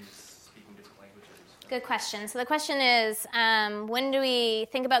countries, speaking different languages? Good question. So the question is, when do we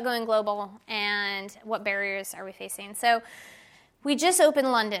think about going global, and what barriers are we facing? So we just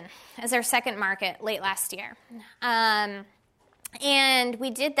opened London as our second market late last year. And we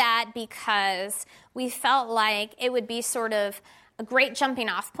did that because we felt like it would be sort of a great jumping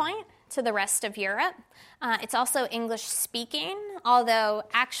off point to the rest of Europe. It's also English speaking, although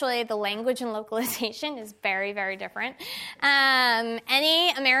actually the language and localization is very, very different.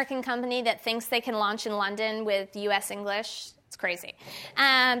 Any American company that thinks they can launch in London with US English, it's crazy.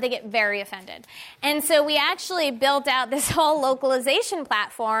 They get very offended. And so we actually built out this whole localization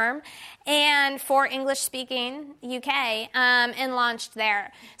platform and for English-speaking UK and launched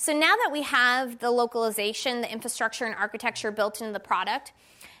there. So now that we have the localization, the infrastructure and architecture built into the product,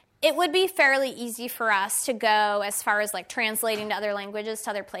 it would be fairly easy for us to go as far as like translating to other languages, to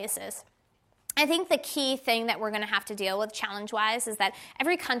other places. I think the key thing that we're going to have to deal with challenge-wise is that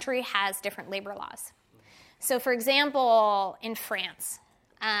every country has different labor laws. So, for example, in France,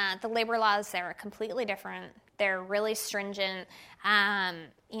 the labor laws there are completely different. They're really stringent.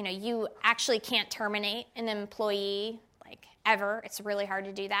 You actually can't terminate an employee like ever. It's really hard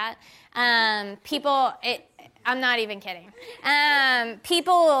to do that. I'm not even kidding.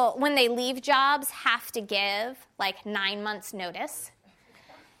 People, when they leave jobs, have to give like 9 months notice.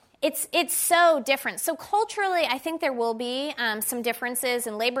 It's so different. So culturally, I think there will be some differences,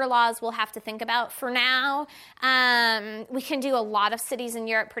 and labor laws we'll have to think about. For now, we can do a lot of cities in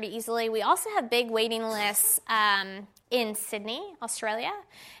Europe pretty easily. We also have big waiting lists in Sydney, Australia,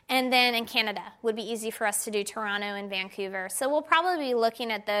 and then in Canada. Would be easy for us to do Toronto and Vancouver. So we'll probably be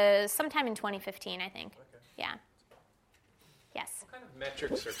looking at those sometime in 2015, I think. Okay. Yeah. Yes. What kind of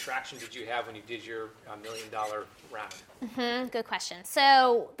metrics or traction did you have when you did your $1 million round? Mm-hmm. Good question.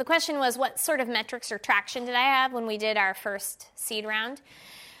 So the question was, what sort of metrics or traction did I have when we did our first seed round?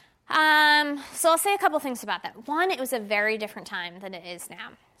 So I'll say a couple things about that. One, it was a very different time than it is now.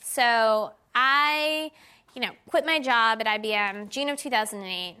 So I, quit my job at IBM June of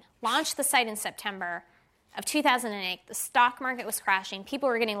 2008, launched the site in September of 2008. The stock market was crashing. People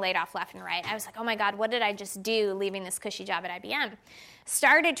were getting laid off left and right. I was like, oh my God, what did I just do leaving this cushy job at IBM?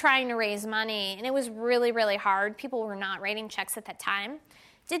 Started trying to raise money, and it was really, really hard. People were not writing checks at that time.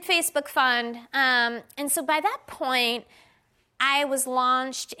 Did Facebook Fund. And so by that point, I was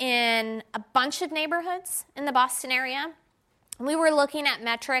launched in a bunch of neighborhoods in the Boston area. We were looking at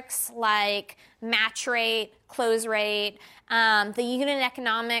metrics like match rate, close rate, the unit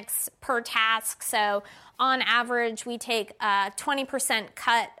economics per task. So on average, we take a 20%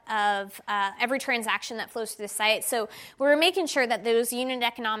 cut of every transaction that flows through the site. So we were making sure that those unit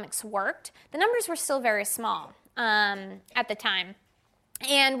economics worked. The numbers were still very small at the time.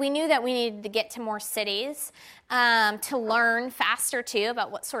 And we knew that we needed to get to more cities to learn faster, too,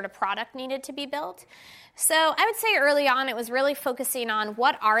 about what sort of product needed to be built. So I would say early on it was really focusing on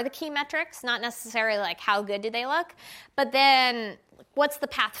what are the key metrics, not necessarily like how good do they look, but then what's the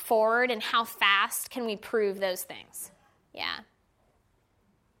path forward and how fast can we prove those things? Yeah.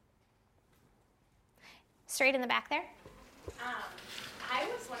 Straight in the back there. I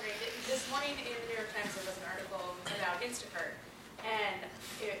was wondering, this morning in the New York Times there was an article about Instacart, and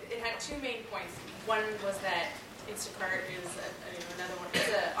it had two main points. One was that Instacart is another one. It's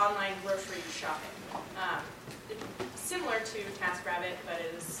an online grocery shopping, similar to TaskRabbit, but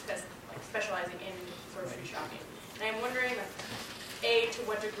it is specializing in grocery shopping. And I'm wondering, to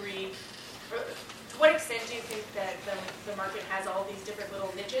what degree, or to what extent do you think that the market has all these different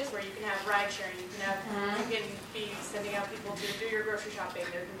little niches where you can have ride sharing, you can be sending out people to do your grocery shopping.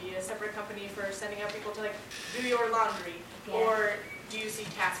 There can be a separate company for sending out people to do your laundry, or do you see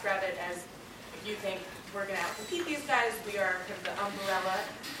TaskRabbit as you think we're going to outcompete these guys? We are kind of the umbrella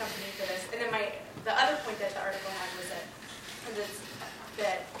company for this. And then the other point that the article had was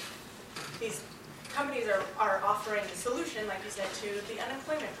that these companies are offering a solution, like you said, to the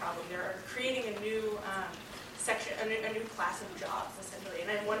unemployment problem. They're creating a new section, a new class of jobs, essentially. And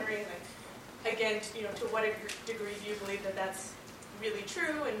I'm wondering, again, to what degree do you believe that that's really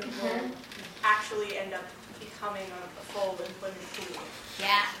true and will actually end up becoming a full employment pool?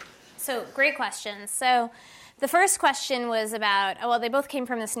 Yeah. So great question. So the first question was about, they both came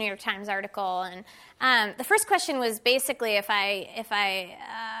from this New York Times article, and the first question was basically, if I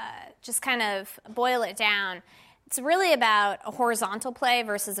just kind of boil it down, it's really about a horizontal play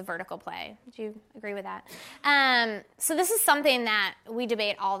versus a vertical play. Would you agree with that? So this is something that we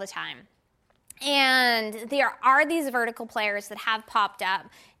debate all the time. And there are these vertical players that have popped up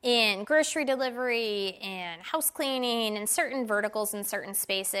in grocery delivery, in house cleaning, in certain verticals in certain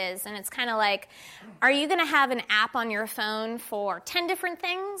spaces. And it's kind of like, are you going to have an app on your phone for 10 different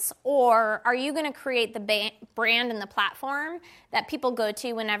things? Or are you going to create the brand and the platform that people go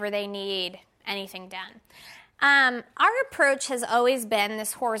to whenever they need anything done? Our approach has always been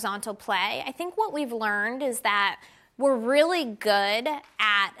this horizontal play. I think what we've learned is that we're really good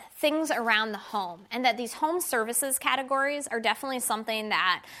at things around the home, and that these home services categories are definitely something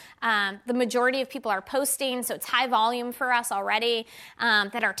that the majority of people are posting, so it's high volume for us already,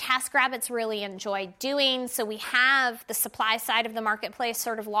 that our TaskRabbits really enjoy doing, so we have the supply side of the marketplace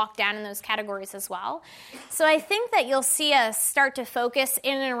sort of locked down in those categories as well. So I think that you'll see us start to focus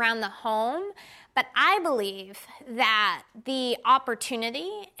in and around the home, but I believe that the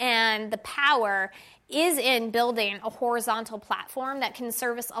opportunity and the power is in building a horizontal platform that can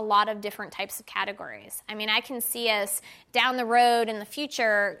service a lot of different types of categories. I mean, I can see us down the road in the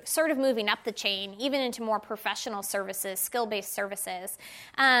future sort of moving up the chain, even into more professional services, skill-based services.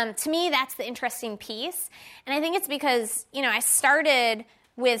 To me, that's the interesting piece. And I think it's because, I started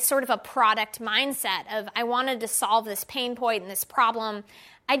with sort of a product mindset of I wanted to solve this pain point and this problem.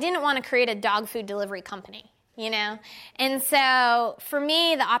 I didn't want to create a dog food delivery company. And so for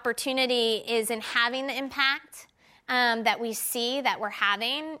me, the opportunity is in having the impact that we see that we're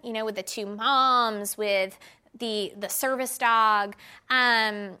having, with the 2 moms, with the service dog.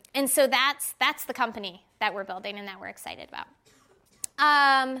 And so that's the company that we're building and that we're excited about.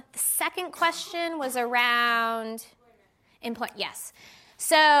 The second question was around employment. Yes.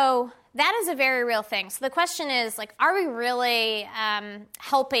 So that is a very real thing. So the question is, are we really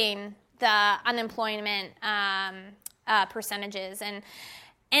helping the unemployment percentages?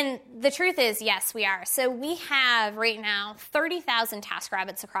 And the truth is, yes, we are. So we have right now 30,000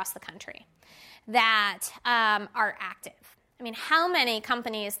 TaskRabbits across the country that are active. I mean, how many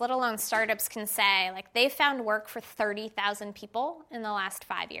companies, let alone startups, can say, they found work for 30,000 people in the last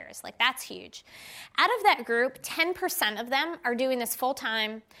 5 years? That's huge. Out of that group, 10% of them are doing this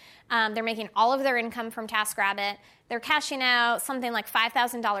full-time. They're making all of their income from TaskRabbit. They're cashing out something like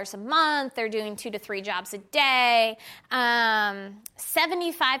 $5,000 a month. They're doing 2 to 3 jobs a day.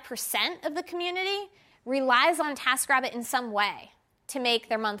 75% of the community relies on TaskRabbit in some way to make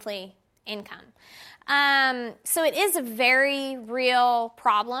their monthly income. So it is a very real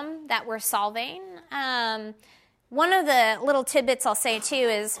problem that we're solving. One of the little tidbits I'll say, too,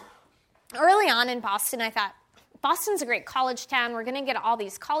 is early on in Boston, I thought, Boston's a great college town. We're going to get all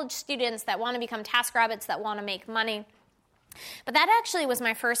these college students that want to become TaskRabbits, that want to make money. But that actually was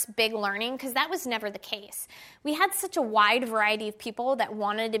my first big learning, because that was never the case. We had such a wide variety of people that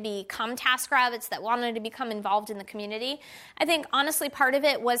wanted to become TaskRabbits, that wanted to become involved in the community. I think, honestly, part of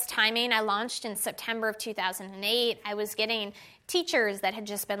it was timing. I launched in September of 2008. I was getting teachers that had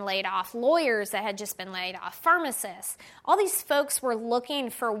just been laid off, lawyers that had just been laid off, pharmacists. All these folks were looking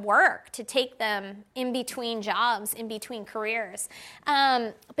for work to take them in between jobs, in between careers.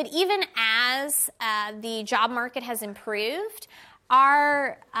 But even as the job market has improved,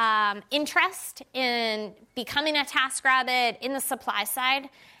 our interest in becoming a TaskRabbit in the supply side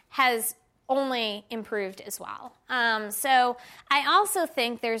has only improved as well. So I also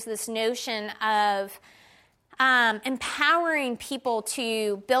think there's this notion of empowering people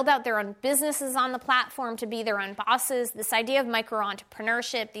to build out their own businesses on the platform, to be their own bosses. This idea of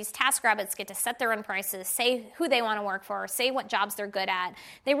micro-entrepreneurship, these TaskRabbits get to set their own prices, say who they want to work for, say what jobs they're good at.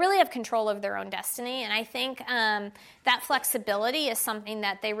 They really have control of their own destiny, and I think that flexibility is something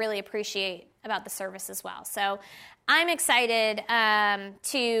that they really appreciate about the service as well. So I'm excited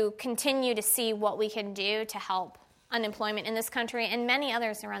to continue to see what we can do to help unemployment in this country and many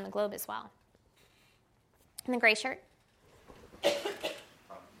others around the globe as well. In the gray shirt?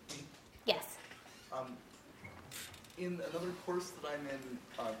 Yes. In another course that I'm in,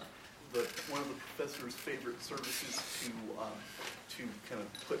 one of the professor's favorite services to kind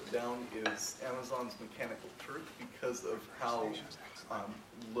of put down is Amazon's Mechanical Turk, because of how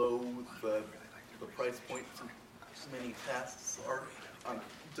low the price point for many tasks are.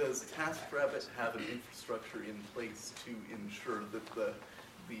 Does TaskRabbit have an infrastructure in place to ensure that the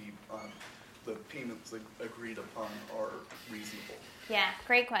payments agreed upon are reasonable? Yeah,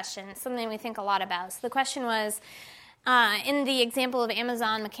 great question. Something we think a lot about. So the question was, in the example of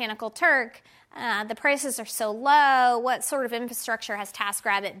Amazon Mechanical Turk, The prices are so low. What sort of infrastructure has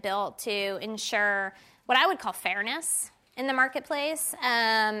TaskRabbit built to ensure what I would call fairness in the marketplace,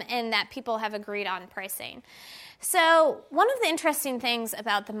 and that people have agreed on pricing? So one of the interesting things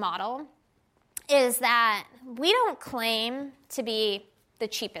about the model is that we don't claim to be the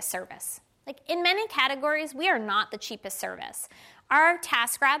cheapest service. Like, in many categories, we are not the cheapest service. Our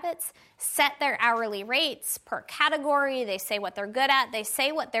TaskRabbits set their hourly rates per category. They say what they're good at. They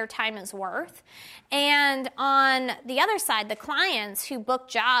say what their time is worth. And on the other side, the clients who book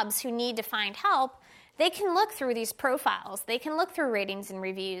jobs who need to find help, they can look through these profiles. They can look through ratings and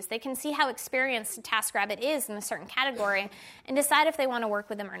reviews. They can see how experienced a TaskRabbit is in a certain category and decide if they want to work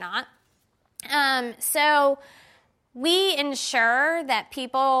with them or not. So we ensure that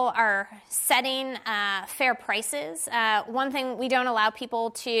people are setting fair prices. One thing, we don't allow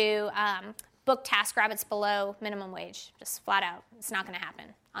people to book TaskRabbits below minimum wage, just flat out. It's not going to happen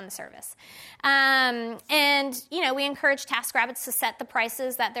on the service. And, we encourage TaskRabbits to set the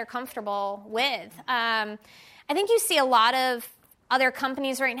prices that they're comfortable with. I think you see a lot of other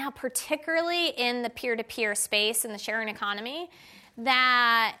companies right now, particularly in the peer-to-peer space in the sharing economy,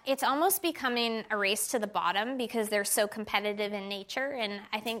 that it's almost becoming a race to the bottom because they're so competitive in nature. And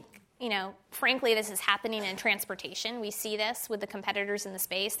I think, frankly, this is happening in transportation. We see this with the competitors in the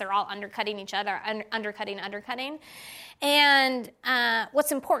space. They're all undercutting each other, undercutting. And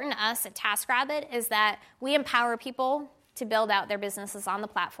what's important to us at TaskRabbit is that we empower people to build out their businesses on the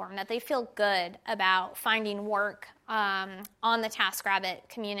platform, that they feel good about finding work on the TaskRabbit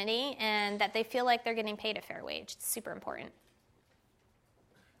community, and that they feel like they're getting paid a fair wage. It's super important.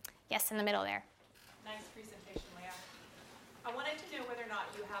 Yes, in the middle there. Nice presentation, Leah. I wanted to know whether or not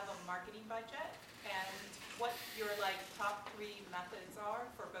you have a marketing budget and what your top 3 methods are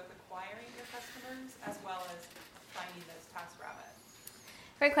for both acquiring your customers as well as finding those TaskRabbits.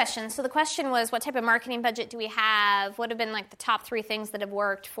 Great question. So the question was, what type of marketing budget do we have? What have been the top 3 things that have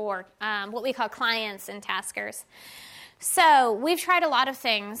worked for what we call clients and taskers? So we've tried a lot of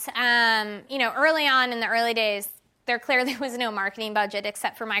things. Early on in the early days, there clearly was no marketing budget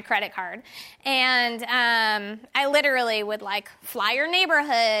except for my credit card. And I literally would flyer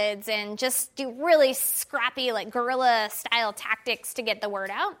neighborhoods and just do really scrappy guerrilla-style tactics to get the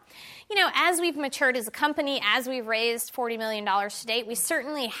word out. As we've matured as a company, as we've raised $40 million to date, we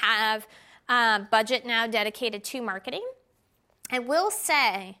certainly have budget now dedicated to marketing. I will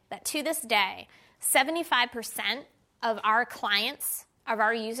say that to this day, 75% of our clients, of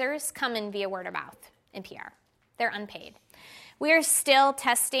our users, come in via word of mouth in PR. They're unpaid. We're still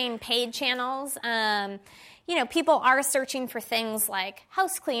testing paid channels. People are searching for things like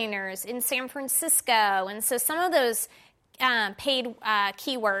house cleaners in San Francisco. And so some of those paid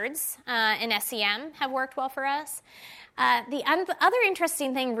keywords in SEM have worked well for us. The other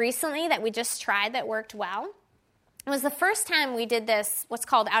interesting thing recently that we just tried that worked well was the first time we did this, what's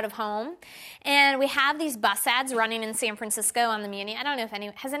called out of home. And we have these bus ads running in San Francisco on the Muni. I don't know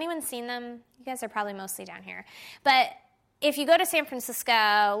if has anyone seen them? You guys are probably mostly down here. But if you go to San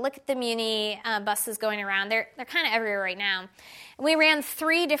Francisco, look at the Muni buses going around. They're kind of everywhere right now. We ran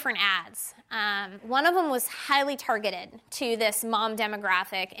 3 different ads. One of them was highly targeted to this mom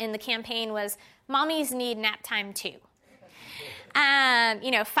demographic, and the campaign was, "Mommies need nap time too."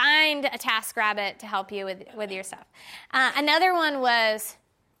 Find a TaskRabbit to help you with your stuff. Another one was,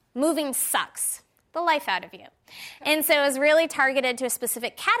 "Moving sucks the life out of you." And so it was really targeted to a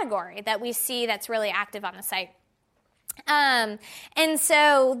specific category that we see that's really active on the site. And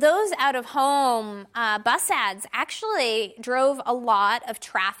so those out-of-home bus ads actually drove a lot of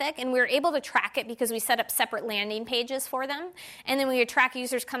traffic, and we were able to track it because we set up separate landing pages for them, and then we would track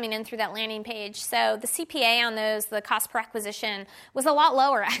users coming in through that landing page. So the CPA on those, the cost per acquisition, was a lot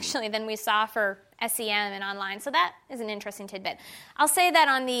lower, actually, than we saw for SEM and online. So that is an interesting tidbit. I'll say that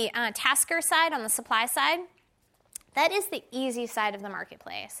on the tasker side, on the supply side, that is the easy side of the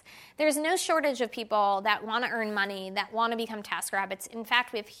marketplace. There's no shortage of people that want to earn money, that want to become TaskRabbits. In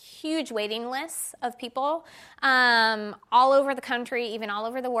fact, we have huge waiting lists of people all over the country, even all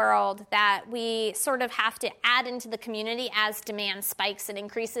over the world, that we sort of have to add into the community as demand spikes and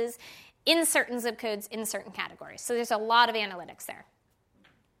increases in certain zip codes, in certain categories. So there's a lot of analytics there.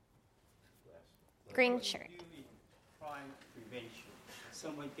 Green shirt. Crime prevention.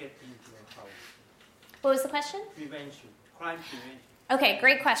 Someone get into your house. What was the question? Prevention. Crime prevention. Okay,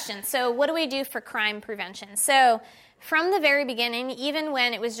 great question. So what do we do for crime prevention? So from the very beginning, even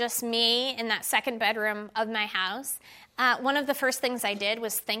when it was just me in that second bedroom of my house, one of the first things I did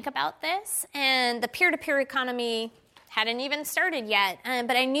was think about this. And the peer-to-peer economy hadn't even started yet,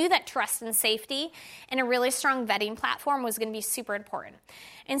 but I knew that trust and safety and a really strong vetting platform was going to be super important.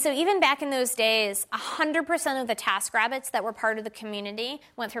 And so even back in those days, 100% of the TaskRabbits that were part of the community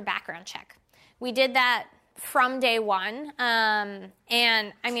went through background check. We did that from day one, and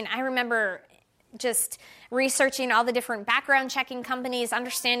I mean, I remember just researching all the different background checking companies,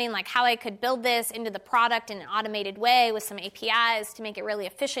 understanding like how I could build this into the product in an automated way with some APIs to make it really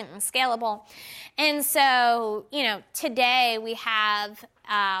efficient and scalable. And so, you know, today we have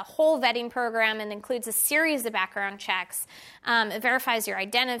a whole vetting program and includes a series of background checks. It verifies your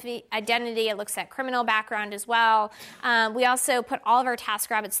identity. It looks at criminal background as well. We also put all of our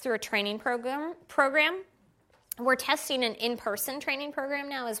TaskRabbits through a training program. We're testing an in-person training program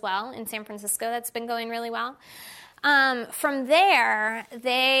now as well in San Francisco. That's been going really well. From there,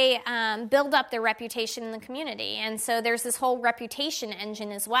 they build up their reputation in the community. And so there's this whole reputation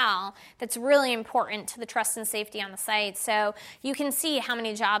engine as well that's really important to the trust and safety on the site. So you can see how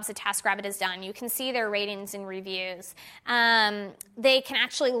many jobs a TaskRabbit has done. You can see their ratings and reviews. They can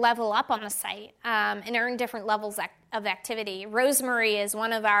actually level up on the site and earn different levels of activity. Rosemary is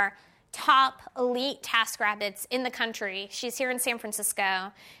one of our top elite TaskRabbits in the country. She's here in San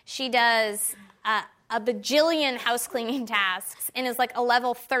Francisco. She does a bajillion house cleaning tasks and is like a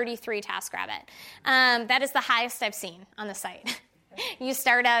level 33 TaskRabbit. That is the highest I've seen on the site. You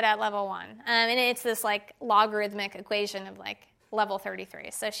start out at level 1. And it's this like logarithmic equation of like level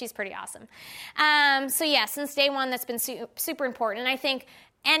 33. So she's pretty awesome. So yeah, since day one, that's been super important. And I think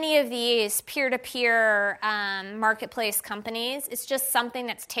any of these peer-to-peer marketplace companies, it's just something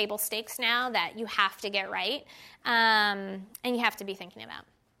that's table stakes now that you have to get right and you have to be thinking about.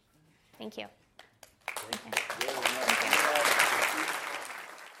 Thank you.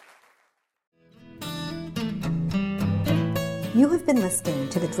 You have been listening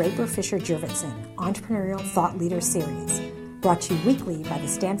to the Draper Fisher Jurvetson Entrepreneurial Thought Leader Series, brought to you weekly by the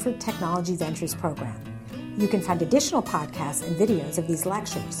Stanford Technology Ventures Program. You can find additional podcasts and videos of these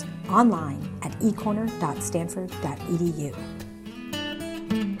lectures online at ecorner.stanford.edu.